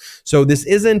insurrection. So this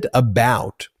isn't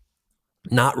about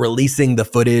not releasing the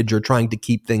footage or trying to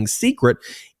keep things secret.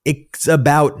 It's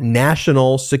about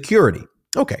national security.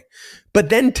 Okay. But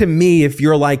then to me, if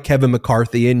you're like Kevin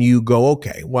McCarthy and you go,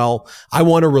 okay, well, I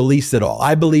want to release it all.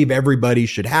 I believe everybody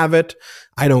should have it.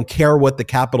 I don't care what the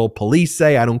Capitol Police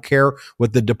say. I don't care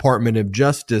what the Department of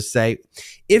Justice say.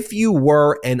 If you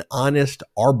were an honest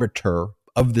arbiter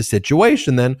of the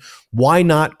situation, then why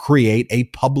not create a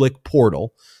public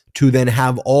portal to then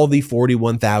have all the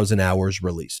 41,000 hours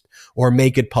released, or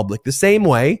make it public the same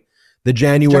way the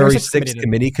January 6th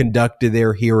committee conducted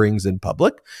their hearings in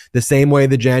public, the same way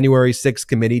the January 6th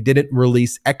committee didn't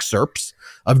release excerpts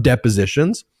of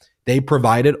depositions. They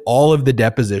provided all of the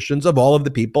depositions of all of the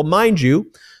people, mind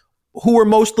you, who were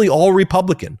mostly all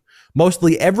Republican.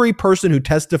 Mostly every person who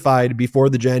testified before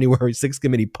the January 6th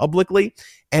committee publicly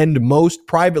and most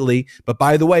privately, but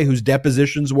by the way, whose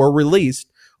depositions were released,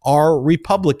 are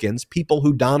Republicans, people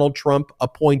who Donald Trump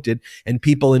appointed and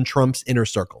people in Trump's inner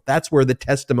circle. That's where the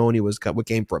testimony what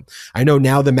came from. I know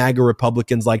now the MAGA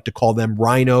Republicans like to call them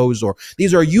rhinos, or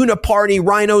these are uniparty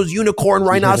rhinos, unicorn,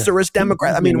 rhinoceros,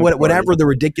 Democrat. I mean, whatever the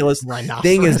ridiculous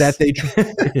thing is that they.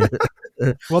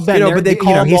 Well, Ben, but they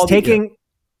call he's taking.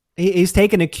 He's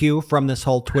taken a cue from this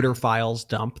whole Twitter files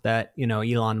dump that,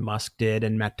 Elon Musk did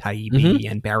and Matt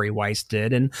Taibbi and Barry Weiss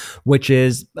did, and which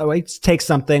is, let's take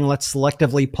something, let's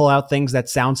selectively pull out things that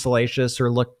sound salacious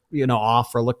or look,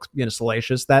 off or look,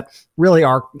 salacious that really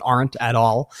aren't at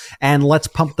all. And let's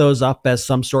pump those up as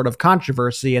some sort of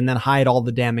controversy and then hide all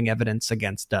the damning evidence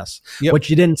against us, which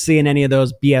you didn't see in any of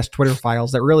those BS Twitter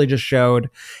files that really just showed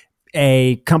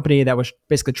a company that was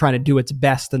basically trying to do its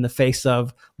best in the face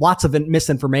of lots of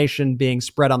misinformation being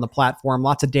spread on the platform,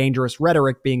 lots of dangerous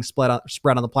rhetoric being spread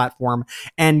on the platform,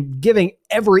 and giving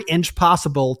every inch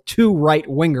possible to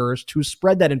right-wingers to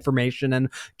spread that information and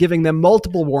giving them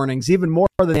multiple warnings, even more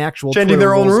than the actual changing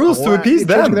their own rules to appease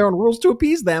them. Changing their own rules to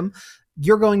appease them.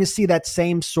 You're going to see that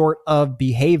same sort of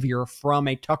behavior from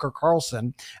a Tucker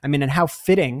Carlson. I mean, and how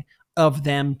fitting of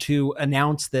them to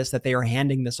announce this, that they are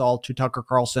handing this all to Tucker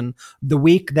Carlson the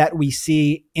week that we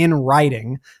see in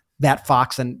writing that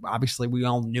Fox, and obviously we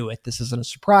all knew it, this isn't a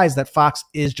surprise, that Fox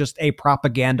is just a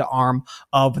propaganda arm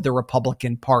of the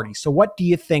Republican Party. So what do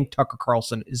you think Tucker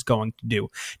Carlson is going to do?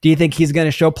 Do you think he's going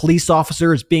to show police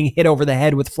officers being hit over the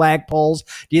head with flagpoles?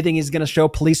 Do you think he's going to show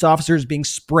police officers being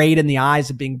sprayed in the eyes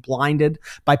and being blinded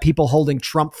by people holding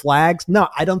Trump flags? No,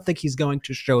 I don't think he's going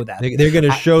to show that. They're going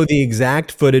to show the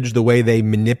exact footage, the way they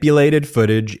manipulated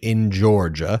footage in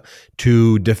Georgia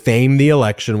to defame the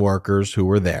election workers who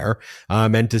were there,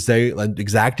 and to say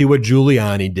exactly what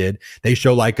Giuliani did. They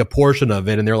show like a portion of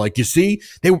it and they're like, you see,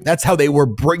 that's how they were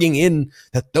bringing in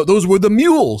that those were the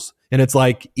mules. And it's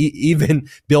like even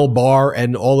Bill Barr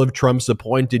and all of Trump's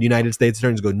appointed United States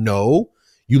attorneys go, no,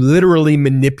 you literally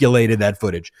manipulated that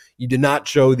footage. You did not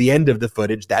show the end of the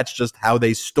footage. That's just how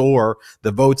they store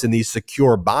the votes in these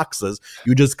secure boxes.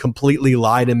 You just completely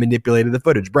lied and manipulated the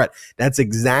footage. Brett, that's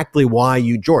exactly why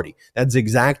that's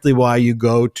exactly why you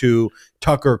go to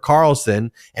Tucker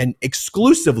Carlson, and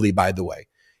exclusively, by the way.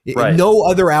 Right. No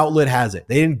other outlet has it.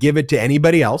 They didn't give it to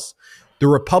anybody else. The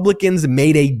Republicans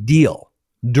made a deal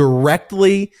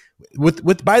directly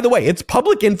with by the way, it's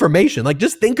public information. Like,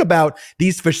 just think about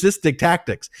these fascistic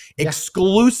tactics. Yeah.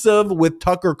 Exclusive with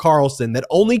Tucker Carlson, that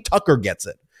only Tucker gets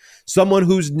it. Someone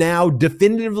who's now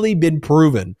definitively been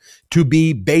proven to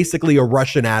be basically a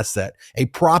Russian asset, a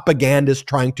propagandist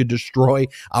trying to destroy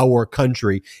our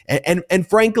country. And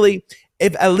frankly,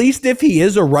 if he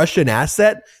is a Russian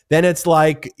asset, then it's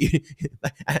like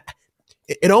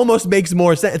it almost makes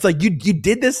more sense. It's like you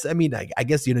did this. I mean, I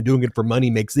guess, doing it for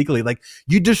money makes legally, like,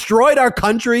 you destroyed our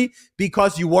country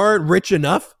because you weren't rich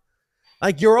enough.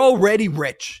 Like, you're already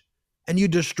rich and you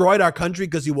destroyed our country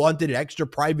because you wanted an extra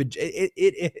private.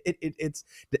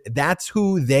 That's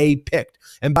who they picked.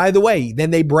 And by the way,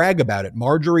 then they brag about it.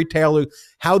 Marjorie Taylor,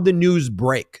 how'd the news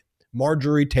break?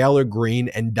 Marjorie Taylor Greene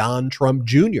and Don Trump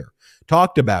Jr.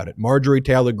 talked about it. Marjorie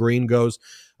Taylor Greene goes,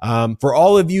 for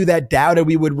all of you that doubted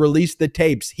we would release the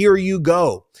tapes, here you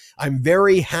go. I'm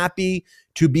very happy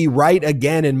to be right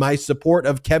again in my support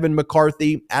of Kevin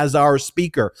McCarthy as our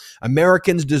speaker.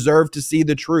 Americans deserve to see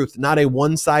the truth, not a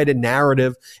one-sided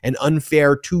narrative and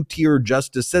unfair two-tier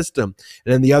justice system.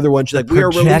 And then the other one, she's like, we are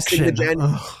releasing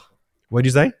the What'd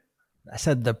you say? I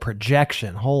said the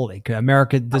projection. Holy,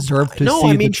 America deserves to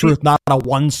see the truth, not a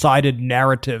one-sided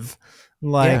narrative.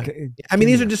 Like, yeah. I mean,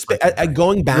 these are just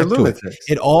going back to it.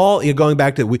 You're going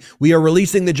back to we are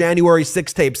releasing the January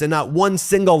 6 tapes, and not one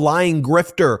single lying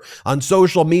grifter on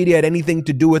social media had anything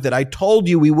to do with it. I told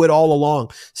you we would all along.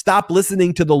 Stop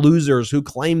listening to the losers who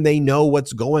claim they know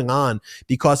what's going on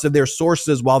because of their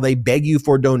sources while they beg you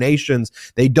for donations.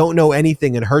 They don't know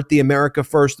anything and hurt the America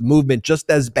First movement just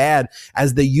as bad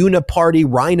as the uniparty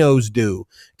rhinos do.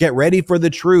 Get ready for the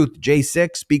truth,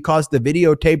 J6, because the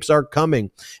videotapes are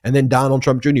coming. And then Donald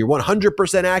Trump Jr.,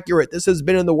 100% accurate. This has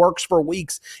been in the works for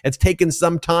weeks. It's taken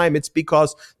some time. It's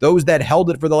because those that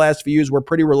held it for the last few years were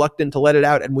pretty reluctant to let it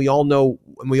out, and we all know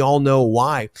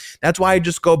why. That's why I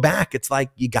just go back. It's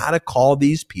like, you got to call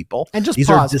these people. And just these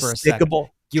pause are for a second.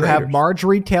 You traitors. have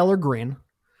Marjorie Taylor Greene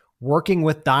working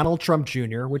with Donald Trump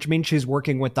Jr., which means she's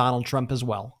working with Donald Trump as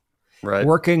well. Right.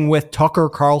 Working with Tucker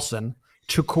Carlson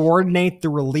to coordinate the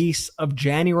release of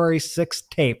January 6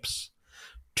 tapes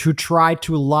to try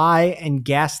to lie and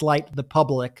gaslight the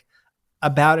public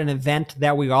about an event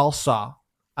that we all saw,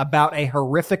 about a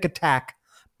horrific attack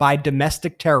by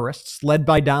domestic terrorists led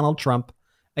by Donald Trump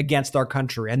against our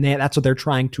country. And that's what they're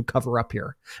trying to cover up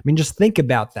here. I mean, just think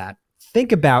about that.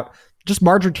 Think about just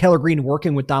Marjorie Taylor Greene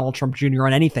working with Donald Trump Jr.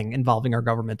 on anything involving our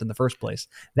government in the first place.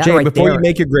 That Jay, right before there, you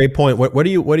make your great point, what are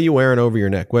you wearing over your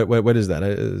neck? What is that?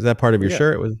 Is that part of your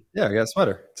shirt? Yeah, I got a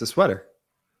sweater. It's a sweater.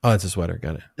 Oh, it's a sweater.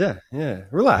 Got it. Yeah.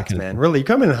 Relax, man. Really, you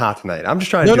come in hot tonight. I'm just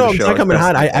trying to No, do the I'm show. not coming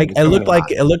hot. It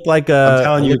looked like I'm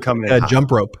telling you, coming in a hot. jump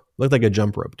rope. Looked like a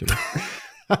jump rope to me.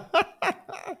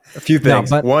 A few things.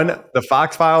 No, but one, the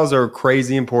Fox files are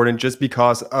crazy important just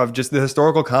because of just the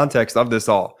historical context of this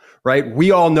all, right? We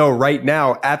all know right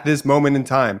now at this moment in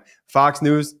time, Fox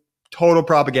News, total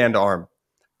propaganda arm.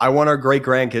 I want our great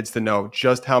grandkids to know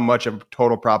just how much of a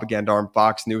total propaganda arm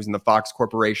Fox News and the Fox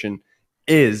Corporation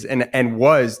is and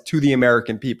was to the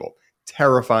American people.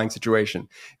 Terrifying situation.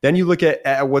 Then you look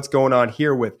at what's going on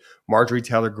here with Marjorie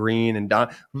Taylor Greene and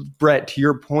Brett, to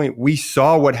your point, we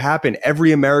saw what happened.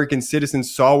 Every American citizen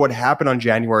saw what happened on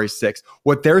January 6th.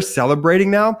 What they're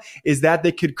celebrating now is that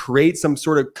they could create some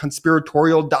sort of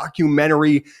conspiratorial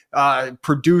documentary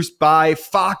produced by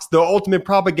Fox, the ultimate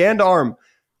propaganda arm,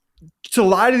 to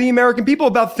lie to the American people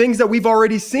about things that we've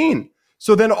already seen.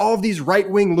 So then all of these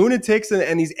right-wing lunatics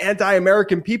and these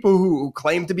anti-American people who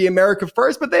claim to be America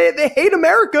first, but they hate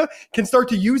America, can start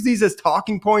to use these as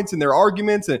talking points in their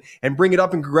arguments and bring it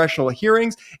up in congressional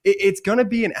hearings. It's going to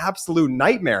be an absolute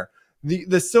nightmare.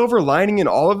 The silver lining in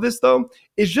all of this, though,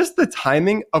 is just the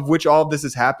timing of which all of this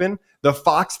has happened. The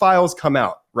Fox files come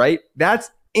out, right?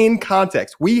 That's in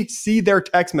context. We see their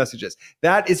text messages.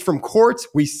 That is from courts.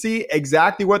 We see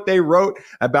exactly what they wrote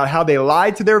about how they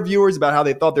lied to their viewers, about how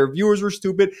they thought their viewers were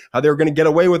stupid, how they were going to get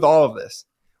away with all of this.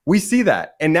 We see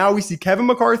that. And now we see Kevin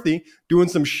McCarthy doing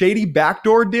some shady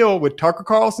backdoor deal with Tucker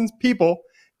Carlson's people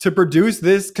to produce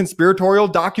this conspiratorial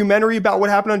documentary about what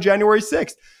happened on January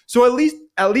 6th. So at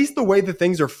least the way that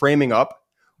things are framing up,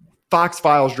 Fox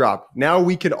files drop. Now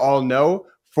we can all know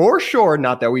for sure,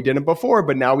 not that we didn't before,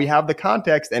 but now we have the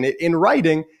context and it in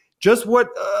writing, just what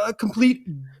complete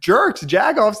jerks,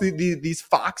 jagoffs, these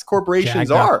Fox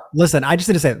corporations are. Listen, I just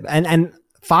need to say, and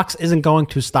Fox isn't going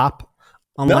to stop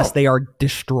unless they are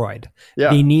destroyed. Yeah.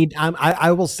 They need,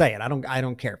 I will say it. I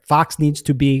don't care. Fox needs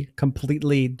to be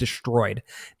completely destroyed.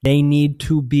 They need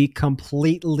to be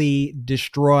completely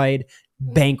destroyed,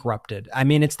 bankrupted. I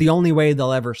mean, it's the only way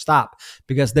they'll ever stop,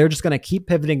 because they're just going to keep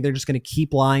pivoting. They're just going to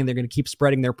keep lying. They're going to keep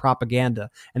spreading their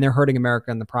propaganda, and they're hurting America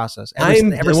in the process. I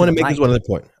want to make this one other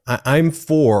point. I'm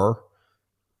for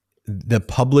the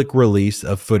public release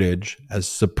of footage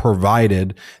as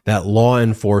provided that law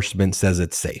enforcement says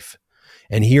it's safe.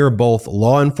 And here, both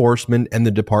law enforcement and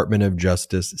the Department of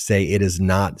Justice say it is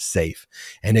not safe.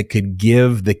 And it could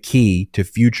give the key to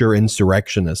future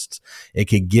insurrectionists. It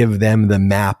could give them the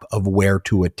map of where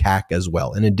to attack as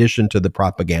well, in addition to the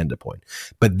propaganda point.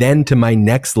 But then to my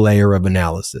next layer of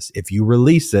analysis, if you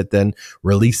release it, then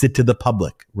release it to the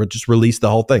public. Just release the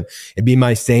whole thing. It'd be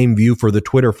my same view for the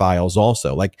Twitter files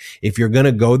also. Like, if you're going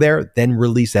to go there, then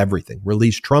release everything.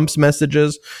 Release Trump's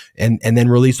messages and then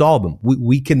release all of them.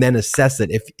 We can then assess it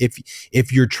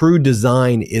if your true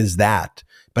design is that,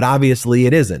 but obviously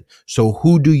it isn't. So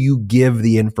who do you give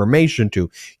the information to?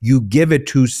 You give it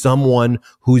to someone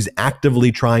who's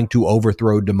actively trying to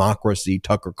overthrow democracy,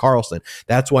 Tucker Carlson.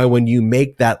 That's why when you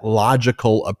make that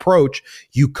logical approach,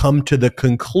 you come to the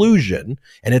conclusion,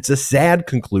 and it's a sad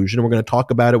conclusion. We're going to talk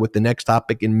about it with the next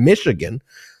topic in Michigan.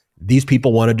 These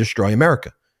people want to destroy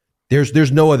America.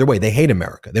 There's no other way. They hate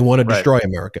America. They want to destroy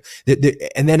America.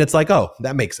 And then it's like, oh,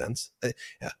 that makes sense.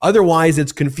 Otherwise,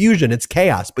 it's confusion. It's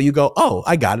chaos. But you go, oh,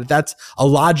 I got it. That's a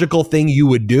logical thing you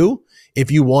would do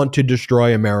if you want to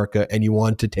destroy America and you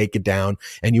want to take it down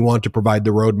and you want to provide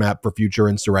the roadmap for future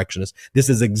insurrectionists, this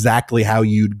is exactly how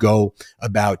you'd go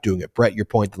about doing it. Brett, your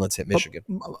point, then let's hit Michigan.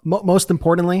 Most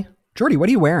importantly, Jordy, what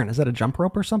are you wearing? Is that a jump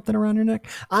rope or something around your neck?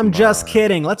 I'm just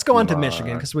kidding. Let's go on to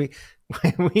Michigan because we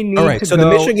need All right, to so go the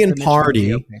Michigan to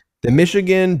party, GOP. the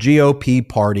Michigan GOP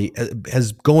party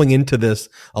has going into this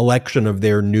election of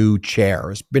their new chair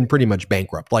has been pretty much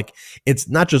bankrupt. Like, it's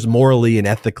not just morally and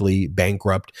ethically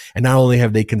bankrupt. And not only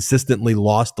have they consistently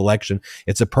lost election,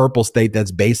 it's a purple state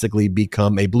that's basically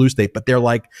become a blue state, but they're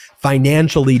like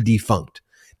financially defunct.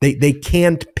 They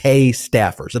can't pay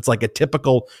staffers. It's like a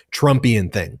typical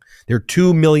Trumpian thing. They're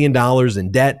 $2 million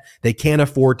in debt. They can't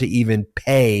afford to even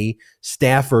pay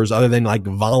staffers other than like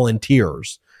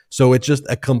volunteers. So it's just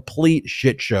a complete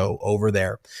shit show over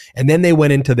there. And then they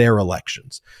went into their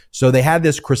elections. So they had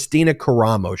this Christina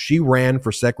Caramo. She ran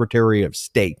for Secretary of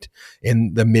State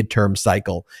in the midterm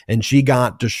cycle, and she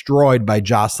got destroyed by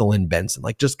Jocelyn Benson,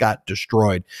 like just got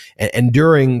destroyed. And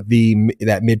during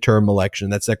that midterm election,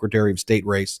 that Secretary of State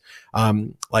race,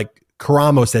 like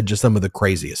Caramo said just some of the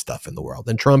craziest stuff in the world.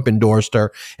 And Trump endorsed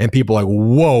her, and people are like,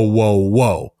 whoa, whoa,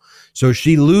 whoa. So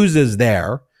she loses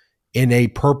there in a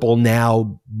purple,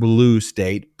 now blue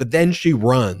state, but then she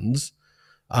runs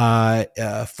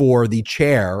for the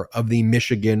chair of the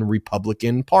Michigan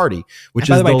Republican Party, which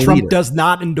and is by the way, Trump leader. does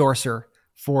not endorse her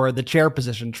for the chair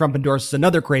position. Trump endorses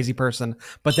another crazy person,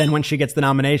 but then when she gets the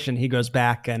nomination, he goes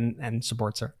back and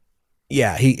supports her.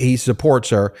 Yeah, he supports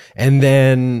her, and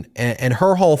then and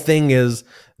her whole thing is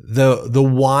the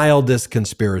wildest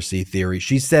conspiracy theory.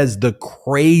 She says the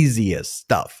craziest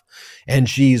stuff, and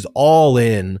she's all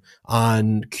in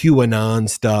on QAnon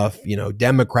stuff. You know,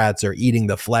 Democrats are eating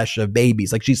the flesh of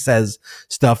babies. Like, she says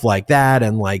stuff like that,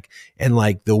 and like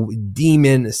the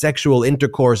demon sexual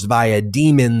intercourse via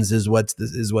demons is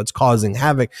what's causing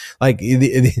havoc. Like,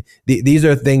 these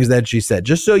are things that she said.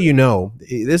 Just so you know,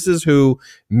 this is who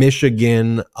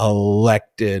Michigan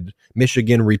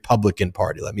Republican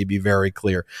Party. Let me be very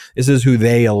clear. This is who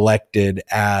they elected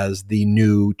as the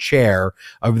new chair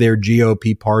of their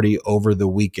GOP party over the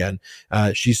weekend.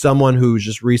 She's someone who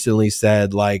just recently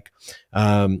said, like,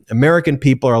 American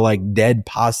people are like dead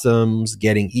possums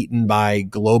getting eaten by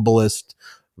globalist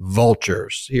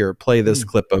vultures. Here, play this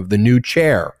clip of the new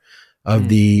chair of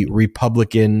the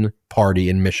Republican Party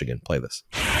in Michigan. Play this.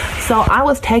 So I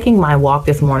was taking my walk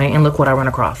this morning, and look what I ran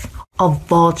across. A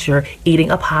vulture eating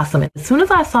a possum. As soon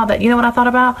as I saw that, you know what I thought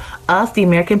about? Us, the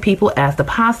American people, as the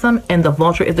possum, and the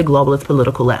vulture is the globalist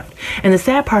political left. And the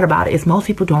sad part about it is most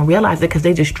people don't realize it because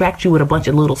they distract you with a bunch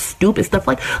of little stupid stuff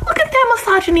like, look at that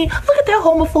misogyny, look at that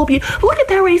homophobia, look at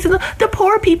that racism, the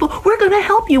poor people, we're going to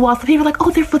help you all. So people are like,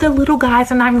 oh, they're for the little guys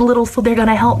and I'm little, so they're going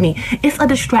to help me. It's a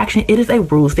distraction. It is a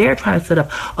ruse. They're trying to set up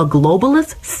a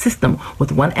globalist system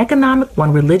with one economic,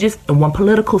 one religious, and one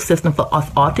political system for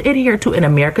us all to adhere to, and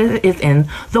America is in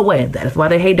the way. That is why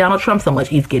they hate Donald Trump so much.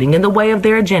 He's getting in the way of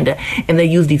their agenda, and they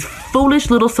use these foolish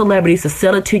little celebrities to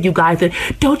sell it to you guys that,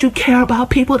 don't you care about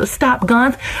people to stop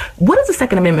guns? What is the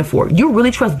Second Amendment for? You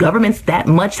really trust governments that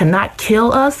much to not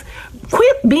kill us?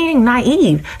 Quit being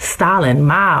naive. Stalin,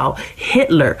 Mao,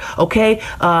 Hitler, okay,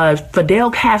 Fidel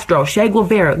Castro, Che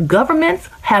Guevara. Governments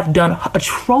have done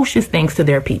atrocious things to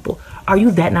their people. Are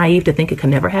you that naive to think it can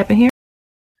never happen here?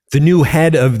 The new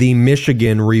head of the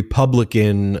Michigan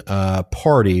Republican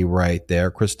Party right there,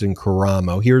 Kristen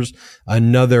Caramo. Here's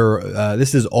another,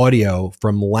 this is audio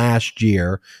from last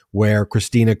year where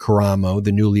Christina Caramo,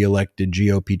 the newly elected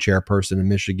GOP chairperson in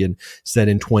Michigan, said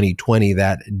in 2020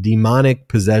 that demonic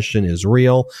possession is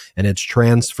real and it's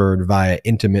transferred via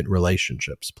intimate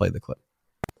relationships. Play the clip.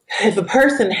 If a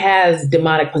person has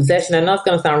demonic possession, I know it's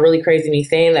going to sound really crazy me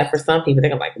saying that for some people. They're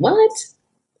going to be like, what?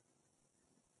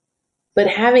 But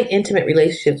having intimate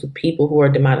relationships with people who are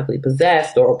demonically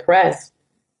possessed or oppressed,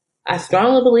 I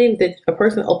strongly believe that a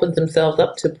person opens themselves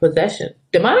up to possession.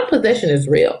 Demonic possession is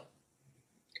real.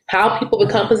 How people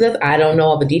become possessed, I don't know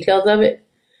all the details of it,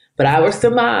 but I would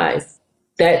surmise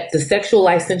that the sexual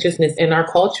licentiousness in our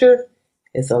culture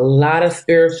is a lot of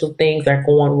spiritual things that are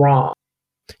going wrong.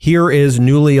 Here is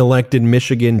newly elected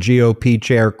Michigan GOP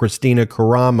chair Christina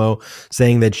Caramo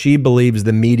saying that she believes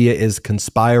the media is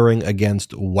conspiring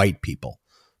against white people.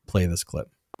 Play this clip.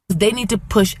 They need to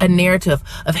push a narrative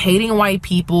of hating white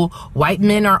people. White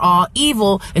men are all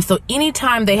evil. And so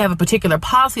anytime they have a particular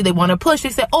policy they want to push, they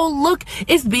say, oh, look,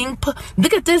 it's being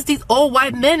look at this. These old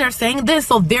white men are saying this,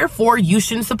 so therefore you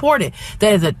shouldn't support it.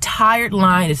 That is a tired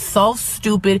line. It's so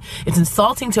stupid. It's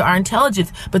insulting to our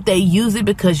intelligence, but they use it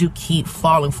because you keep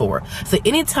falling for it. So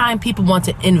anytime people want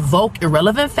to invoke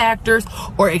irrelevant factors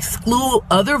or exclude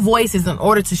other voices in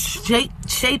order to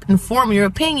shape and form your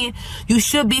opinion, you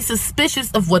should be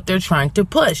suspicious of what they're trying to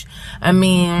push. I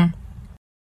mean,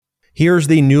 here's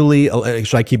the newly,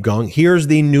 should I keep going? Here's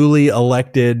the newly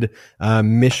elected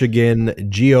Michigan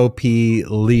GOP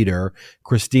leader,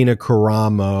 Christina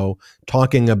Caramo,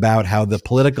 talking about how the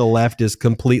political left is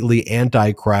completely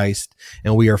antichrist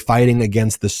and we are fighting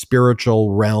against the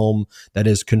spiritual realm that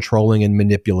is controlling and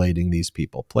manipulating these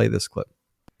people. Play this clip.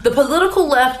 The political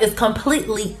left is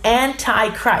completely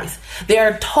anti-Christ. They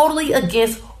are totally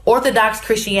against Orthodox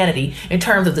Christianity in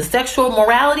terms of the sexual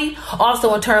morality,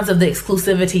 also in terms of the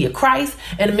exclusivity of Christ,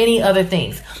 and many other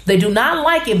things. They do not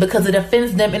like it because it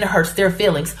offends them and it hurts their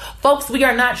feelings. Folks, we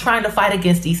are not trying to fight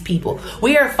against these people.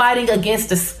 We are fighting against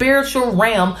the spiritual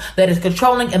realm that is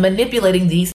controlling and manipulating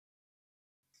these.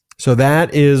 So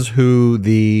that is who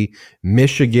the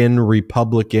Michigan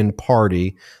Republican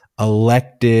Party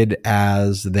elected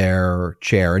as their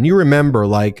chair. And you remember,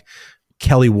 like,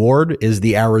 Kelly Ward is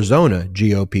the Arizona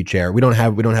GOP chair. We don't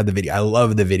have the video. I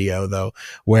love the video though,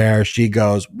 where she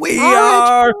goes, "We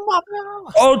are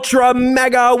ultra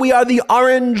mega. We are the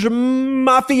Orange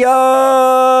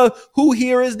Mafia. Who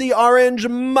here is the Orange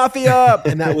Mafia?"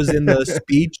 And that was in the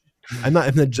speech.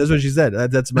 That's what she said.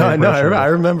 That's my. No, I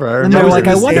remember. And they're like,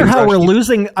 I wonder how we're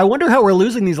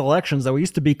losing these elections that we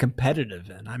used to be competitive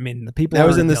in. I mean, the people that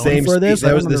was in the same for this.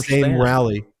 That was the same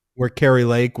rally where Carrie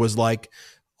Lake was like,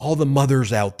 all the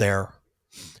mothers out there,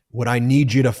 what I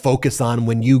need you to focus on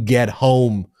when you get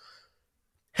home.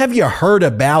 Have you heard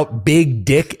about big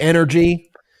dick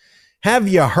energy? Have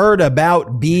you heard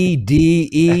about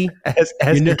BDE?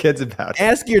 Ask your kids about it.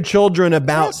 Ask your children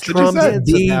about Trump's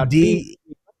BDE.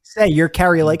 Say your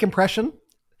Carrie Lake impression,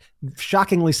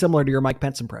 shockingly similar to your Mike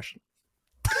Pence impression.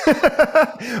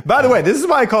 By the way, this is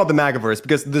why I call it the MAGAverse,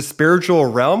 because the spiritual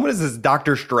realm, what is this,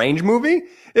 Doctor Strange movie?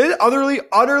 It's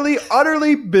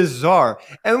utterly bizarre.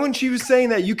 And when she was saying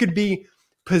that you could be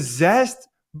possessed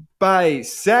by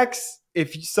sex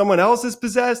if someone else is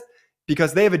possessed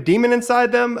because they have a demon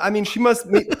inside them, I mean, she must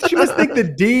think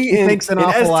the D in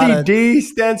STD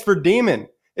stands for demon.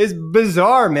 It's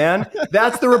bizarre, man.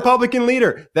 That's the Republican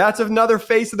leader. That's another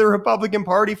face of the Republican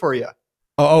Party for you.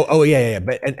 Oh, yeah.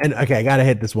 But and okay, I gotta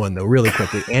hit this one though really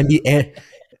quickly.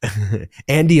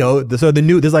 Andy O. So the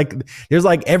new there's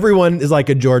like everyone is like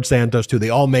a George Santos too. They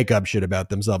all make up shit about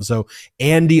themselves. So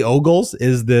Andy Ogles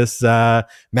is this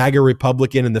MAGA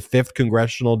Republican in the 5th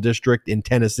congressional district in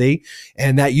Tennessee,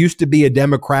 and that used to be a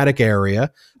Democratic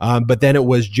area, but then it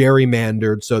was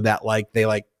gerrymandered so that they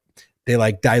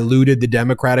diluted the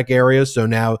Democratic area. So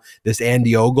now this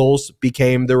Andy Ogles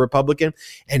became the Republican.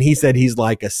 And he said he's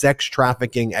like a sex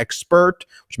trafficking expert,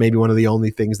 which may be one of the only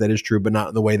things that is true, but not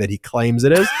in the way that he claims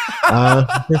it is.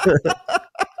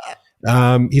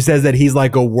 He says that he's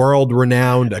like a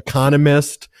world-renowned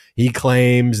economist. He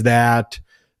claims that,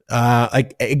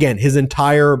 again, his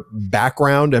entire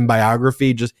background and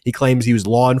biography, he claims he was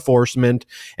law enforcement.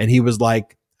 And he was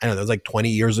like, I don't know, it was like 20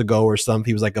 years ago or something.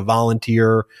 He was like a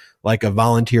volunteer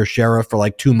sheriff for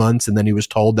like 2 months. And then he was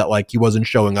told that like he wasn't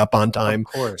showing up on time.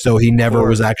 So he never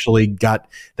was actually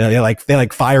they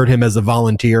fired him as a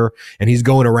volunteer, and he's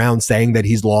going around saying that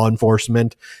he's law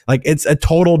enforcement. Like it's a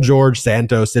total George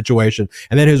Santos situation.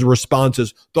 And then his response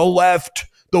is the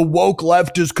woke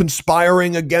left is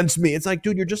conspiring against me. It's like,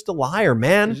 dude, you're just a liar,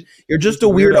 man. You're just a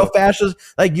weirdo fascist.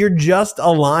 Like you're just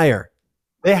a liar.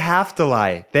 They have to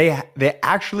lie. They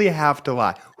actually have to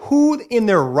lie. Who in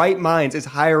their right minds is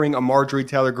hiring a Marjorie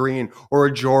Taylor Greene or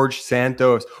a George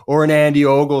Santos or an Andy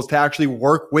Ogles to actually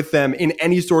work with them in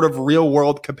any sort of real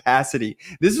world capacity?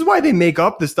 This is why they make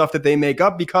up the stuff that they make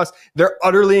up, because they're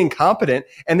utterly incompetent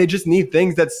and they just need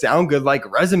things that sound good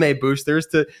like resume boosters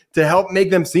to help make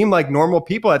them seem like normal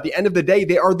people. At the end of the day,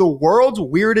 they are the world's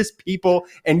weirdest people,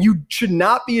 and you should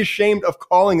not be ashamed of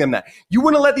calling them that. You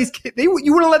wouldn't let these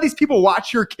people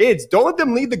watch your kids. Don't let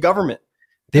them lead the government.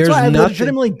 That's why I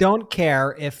legitimately don't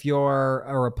care if you're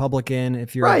a Republican,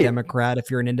 if you're a Democrat,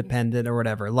 if you're an independent or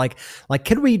whatever. Like,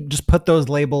 could we just put those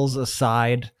labels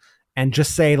aside and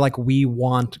just say, like, we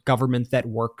want government that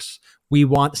works. We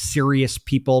want serious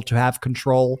people to have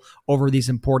control over these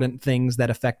important things that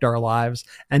affect our lives,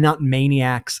 and not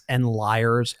maniacs and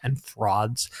liars and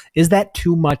frauds. Is that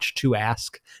too much to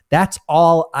ask? That's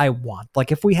all I want.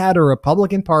 Like, if we had a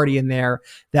Republican Party in there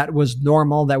that was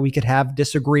normal, that we could have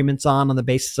disagreements on the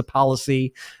basis of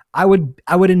policy, I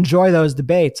would enjoy those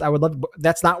debates. I would love.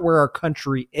 That's not where our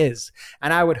country is,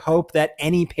 and I would hope that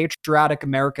any patriotic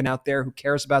American out there who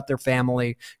cares about their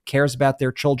family, cares about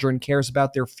their children, cares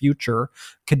about their future,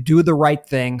 could do the right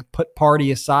thing, put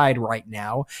party aside right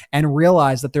now, and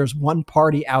realize that there's one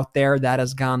party out there that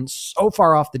has gone so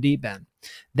far off the deep end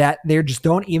that they just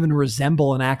don't even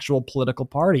resemble an actual political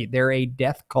party. They're a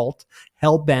death cult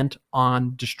hell-bent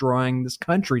on destroying this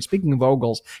country. Speaking of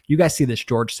ogles, you guys see this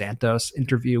George Santos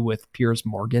interview with Piers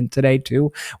Morgan today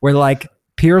too, where like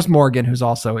Piers Morgan, who's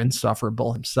also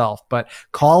insufferable himself, but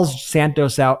calls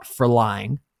Santos out for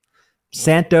lying.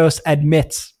 Santos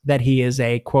admits that he is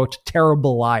a, quote,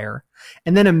 terrible liar,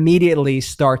 and then immediately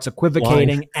starts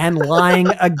equivocating and lying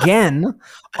again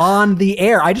on the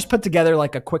air. I just put together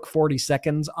like a quick 40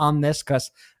 seconds on this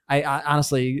because I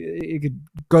honestly, you could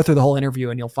go through the whole interview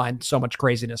and you'll find so much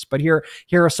craziness. But here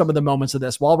are some of the moments of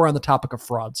this while we're on the topic of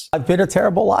frauds. I've been a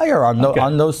terrible liar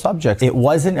on those subjects. It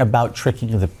wasn't about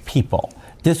tricking the people.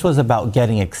 This was about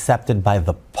getting accepted by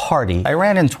the party. I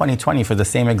ran in 2020 for the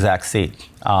same exact seat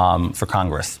for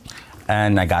Congress,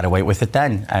 and I got away with it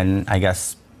then. And I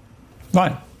guess...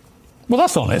 Right. Well,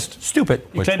 that's honest. Stupid.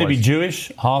 You claim to be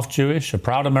Jewish, half Jewish, a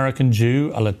proud American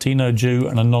Jew, a Latino Jew,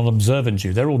 and a non-observant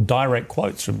Jew. They're all direct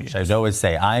quotes from you. I always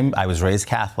say, I was raised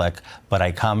Catholic, but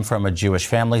I come from a Jewish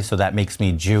family, so that makes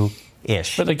me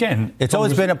Jew-ish. But again... It's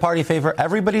always been a party favor.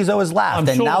 Everybody's always laughed.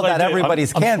 And now that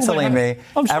everybody's canceling me,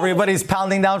 everybody's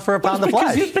pounding down for a pound of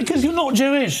flesh. Because you're not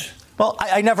Jewish. Well,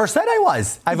 I never said I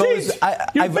was.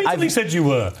 I've said you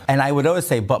were. And I would always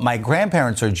say, but my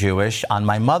grandparents are Jewish on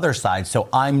my mother's side, so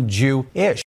I'm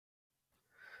Jew-ish.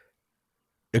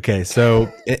 Okay,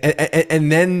 so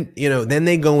and then then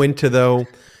they go into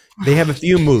they have a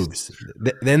few moves.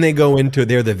 Then they go into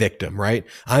they're the victim, right?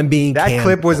 I'm being that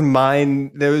clip was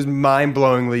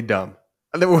mind-blowingly dumb.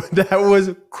 That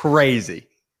was crazy.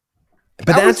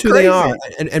 But that's who they are.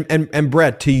 And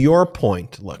Brett, to your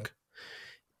point, look.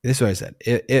 This is what I said.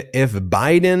 If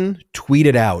Biden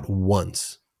tweeted out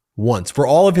once for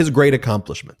all of his great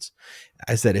accomplishments,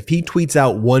 I said, if he tweets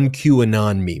out one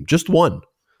QAnon meme, just one,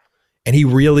 and he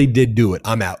really did do it,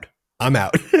 I'm out.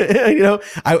 That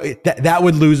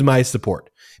would lose my support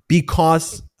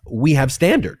because we have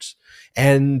standards.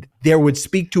 And there would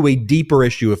speak to a deeper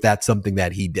issue if that's something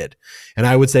that he did. And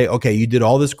I would say, okay, you did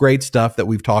all this great stuff that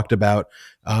we've talked about,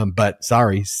 but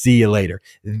sorry, see you later.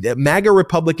 The MAGA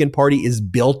Republican Party is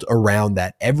built around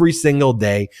that every single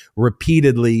day,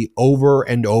 repeatedly, over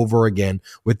and over again,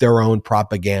 with their own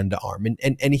propaganda arm.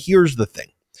 And here's the thing,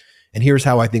 and here's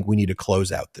how I think we need to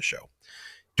close out the show.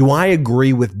 Do I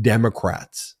agree with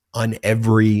Democrats on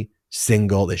every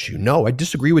single issue? No, I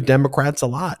disagree with Democrats a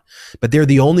lot, but they're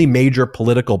the only major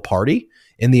political party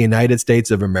in the United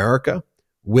States of America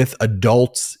with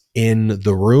adults in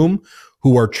the room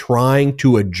who are trying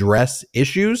to address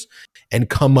issues and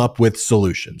come up with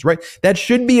solutions, right? That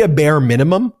should be a bare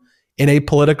minimum in a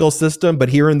political system, but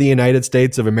here in the United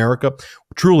States of America,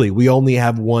 truly, we only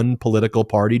have one political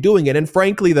party doing it. And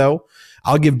frankly, though,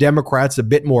 I'll give Democrats a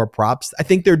bit more props. I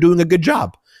think they're doing a good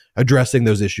job addressing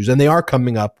those issues, and they are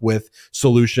coming up with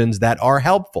solutions that are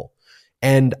helpful.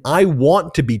 And I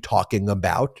want to be talking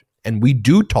about, and we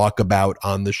do talk about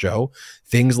on the show,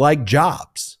 things like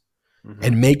jobs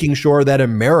and making sure that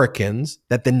Americans,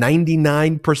 that the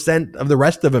 99% of the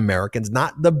rest of Americans,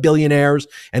 not the billionaires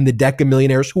and the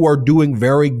decamillionaires who are doing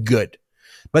very good,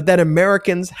 but that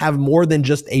Americans have more than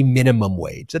just a minimum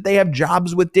wage, that they have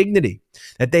jobs with dignity,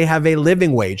 that they have a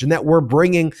living wage, and that we're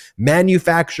bringing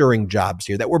manufacturing jobs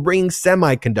here, that we're bringing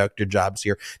semiconductor jobs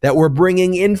here, that we're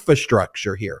bringing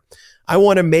infrastructure here. I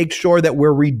want to make sure that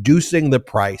we're reducing the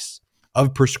price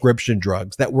of prescription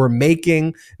drugs, that we're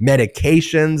making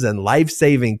medications and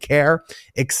life-saving care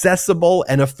accessible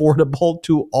and affordable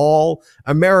to all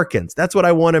Americans. That's what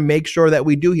I want to make sure that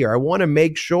we do here. I want to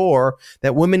make sure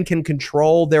that women can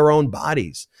control their own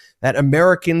bodies, that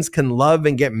Americans can love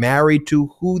and get married to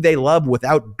who they love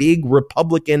without big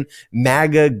Republican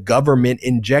MAGA government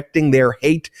injecting their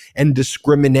hate and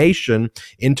discrimination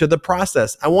into the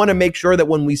process. I want to make sure that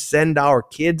when we send our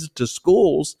kids to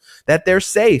schools, that they're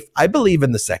safe. I believe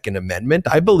in the Second Amendment.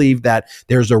 I believe that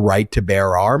there's a right to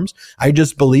bear arms. I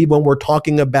just believe when we're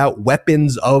talking about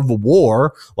weapons of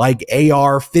war like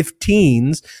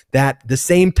AR-15s, that the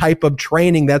same type of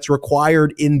training that's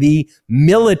required in the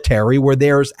military, where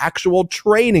there's actual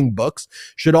training books,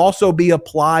 should also be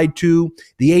applied to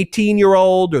the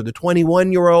 18-year-old or the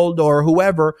 21-year-old or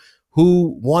whoever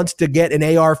who wants to get an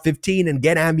AR-15 and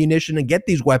get ammunition and get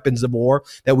these weapons of war,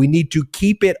 that we need to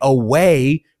keep it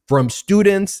away from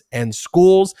students and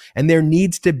schools. And there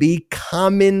needs to be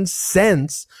common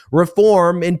sense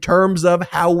reform in terms of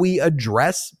how we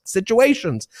address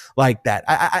situations like that.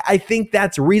 I think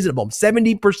that's reasonable.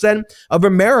 70% of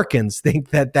Americans think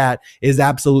that that is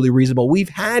absolutely reasonable. We've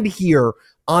had here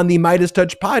on the Midas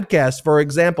Touch podcast, for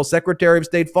example, Secretary of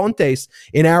State Fontes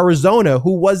in Arizona,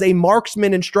 who was a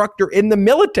marksman instructor in the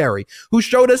military, who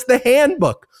showed us the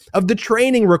handbook of the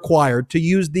training required to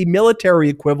use the military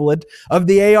equivalent of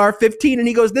the AR-15. And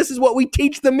he goes, this is what we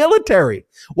teach the military.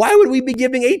 Why would we be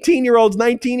giving 18-year-olds,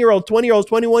 19-year-olds, 20-year-olds,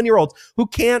 21-year-olds who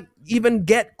can't even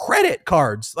get credit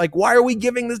cards? Like, why are we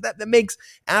giving this? That makes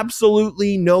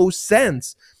absolutely no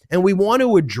sense. And we want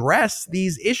to address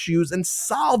these issues and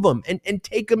solve them and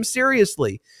take them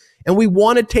seriously. And we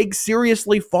want to take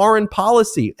seriously foreign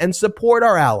policy and support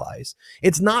our allies.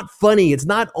 It's not funny. It's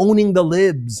not owning the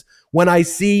libs when I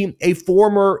see a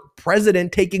former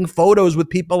president taking photos with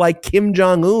people like Kim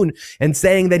Jong-un and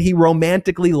saying that he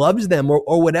romantically loves them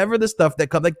or whatever the stuff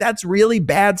that comes. Like, that's really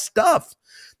bad stuff.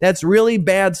 That's really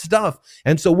bad stuff.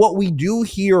 And so what we do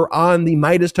here on the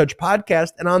Midas Touch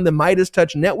podcast and on the Midas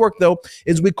Touch network, though,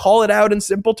 is we call it out in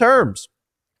simple terms.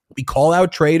 We call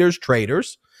out traitors,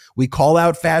 traitors. We call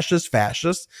out fascists,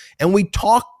 fascists. And we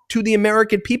talk to the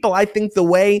American people, I think, the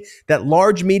way that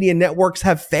large media networks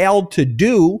have failed to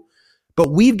do.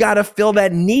 But we've got to fill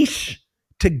that niche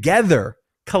together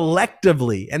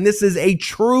collectively. And this is a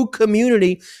true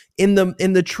community in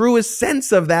the truest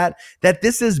sense of that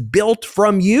this is built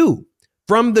from you,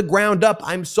 from the ground up.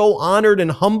 I'm so honored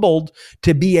and humbled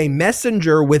to be a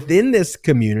messenger within this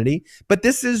community, but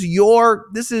this is your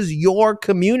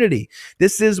community.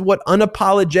 This is what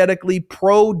unapologetically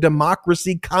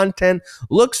pro-democracy content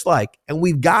looks like. And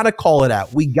we've got to call it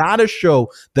out. We got to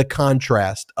show the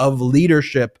contrast of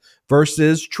leadership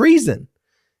versus treason.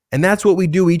 And that's what we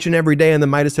do each and every day on the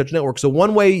Midas Touch Network. So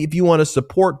one way, if you want to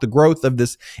support the growth of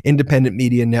this independent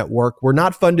media network, we're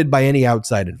not funded by any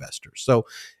outside investors. So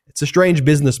it's a strange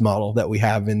business model that we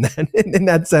have in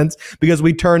that sense, because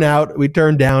we turn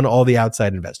down all the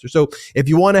outside investors. So if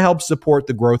you want to help support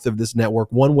the growth of this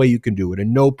network, one way you can do it,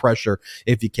 and no pressure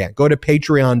if you can't, go to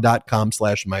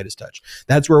patreon.com/MidasTouch.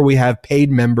 That's where we have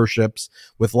paid memberships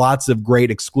with lots of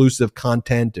great exclusive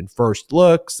content and first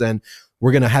looks. And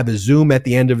we're going to have a Zoom at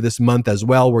the end of this month as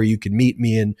well, where you can meet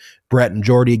me and Brett and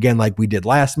Jordy again, like we did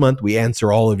last month. We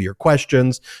answer all of your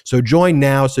questions. So join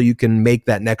now so you can make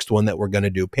that next one that we're going to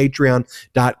do.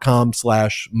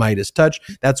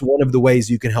 Patreon.com/MidasTouch. That's one of the ways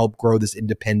you can help grow this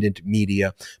independent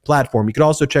media platform. You can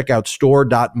also check out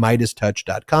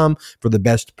store.MidasTouch.com for the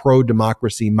best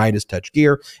pro-democracy Midas Touch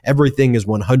gear. Everything is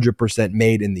 100%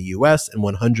 made in the US and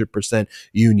 100%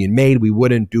 union made. We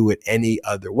wouldn't do it any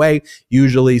other way.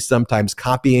 Usually, sometimes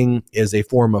copying is a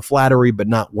form of flattery, but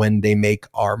not when they make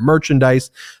our merchandise,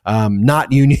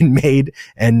 not union made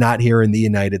and not here in the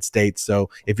United States. So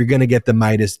if you're going to get the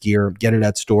Midas gear, get it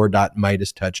at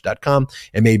store.MidasTouch.com.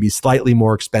 It may be slightly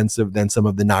more expensive than some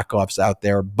of the knockoffs out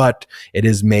there, but it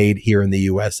is made here in the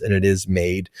US and it is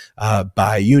made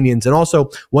by unions. And also,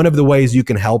 one of the ways you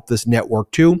can help this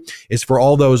network too is for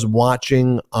all those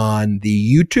watching on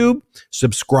the YouTube,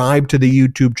 subscribe to the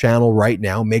YouTube channel right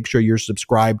now. Make sure you're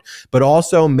subscribed, but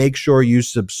also make sure you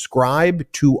subscribe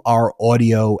to our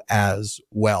audio as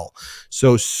well.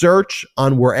 So search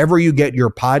on wherever you get your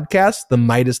podcast, the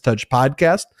Midas Touch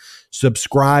podcast,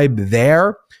 subscribe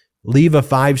there. Leave a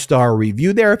 5-star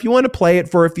review there. If you want to play it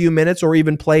for a few minutes or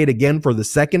even play it again for the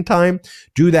second time,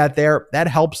 do that there. That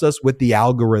helps us with the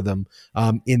algorithm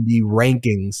in the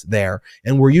rankings there.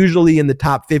 And we're usually in the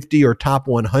top 50 or top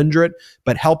 100,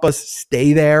 but help us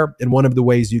stay there. And one of the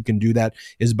ways you can do that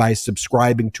is by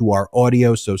subscribing to our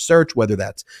audio. So search, whether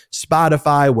that's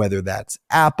Spotify, whether that's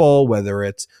Apple, whether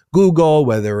it's Google,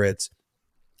 whether it's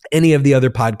any of the other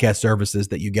podcast services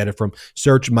that you get it from.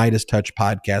 Search Midas Touch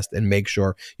Podcast and make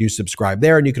sure you subscribe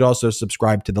there. And you could also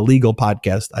subscribe to the legal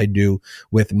podcast I do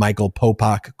with Michael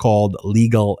Popak called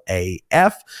Legal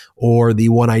AF, or the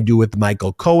one I do with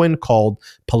Michael Cohen called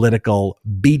Political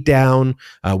Beatdown.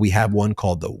 We have one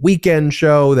called The Weekend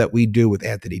Show that we do with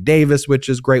Anthony Davis, which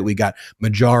is great. We got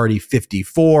Majority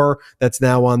 54 that's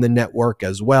now on the network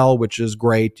as well, which is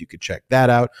great. You could check that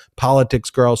out. Politics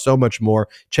Girl, so much more.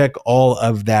 Check all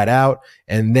of that out.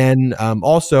 And then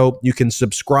also you can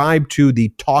subscribe to the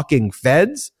Talking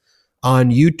Feds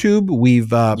on YouTube. We've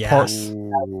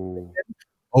partnered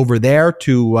over there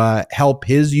to help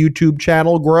his YouTube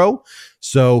channel grow.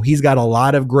 So he's got a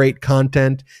lot of great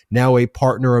content. Now a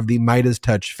partner of the Midas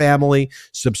Touch family.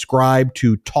 Subscribe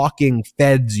to Talking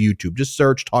Feds YouTube. Just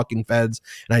search Talking Feds,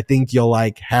 and I think you'll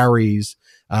like Harry's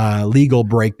legal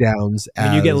breakdowns.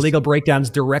 And you get legal breakdowns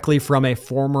directly from a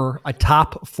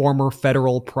top former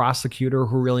federal prosecutor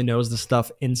who really knows the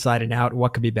stuff inside and out.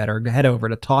 What could be better? Head over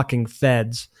to Talking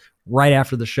Feds right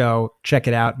after the show. Check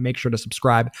it out. Make sure to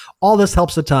subscribe. All this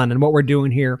helps a ton. And what we're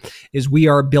doing here is we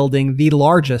are building the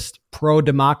largest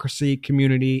pro-democracy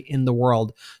community in the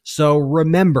world. So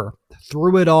remember,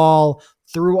 through it all,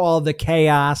 through all the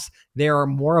chaos, there are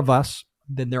more of us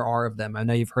than there are of them. I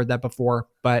know you've heard that before,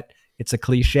 but it's a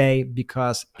cliche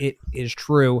because it is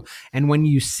true. And when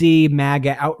you see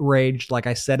MAGA outraged, like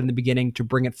I said in the beginning, to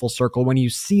bring it full circle, when you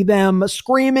see them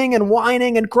screaming and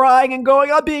whining and crying and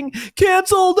going, I'm being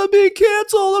canceled, I'm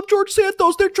George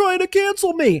Santos, they're trying to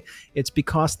cancel me. It's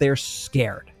because they're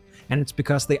scared. And it's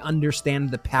because they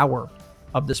understand the power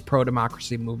of this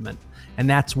pro-democracy movement. And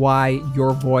that's why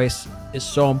your voice is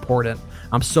so important.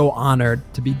 I'm so honored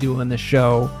to be doing this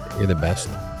show. You're the best.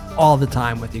 All the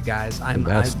time with you guys. I'm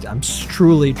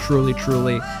truly, truly,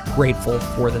 truly grateful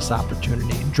for this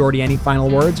opportunity. Jordy, any final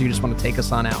words, or you just want to take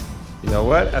us on out? You know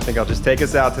what? I think I'll just take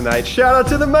us out tonight. Shout out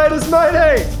to the Midas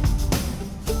Mighty!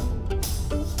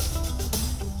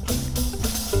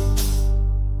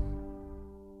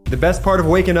 The best part of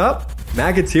waking up?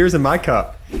 MAGA Tears in my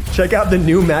cup. Check out the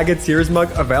new MAGA Tears mug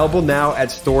available now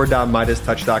at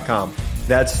store.midastouch.com.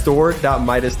 That's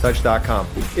store.midastouch.com.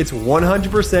 It's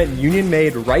 100% union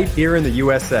made right here in the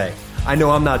USA. I know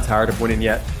I'm not tired of winning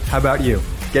yet. How about you?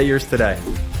 Get yours today.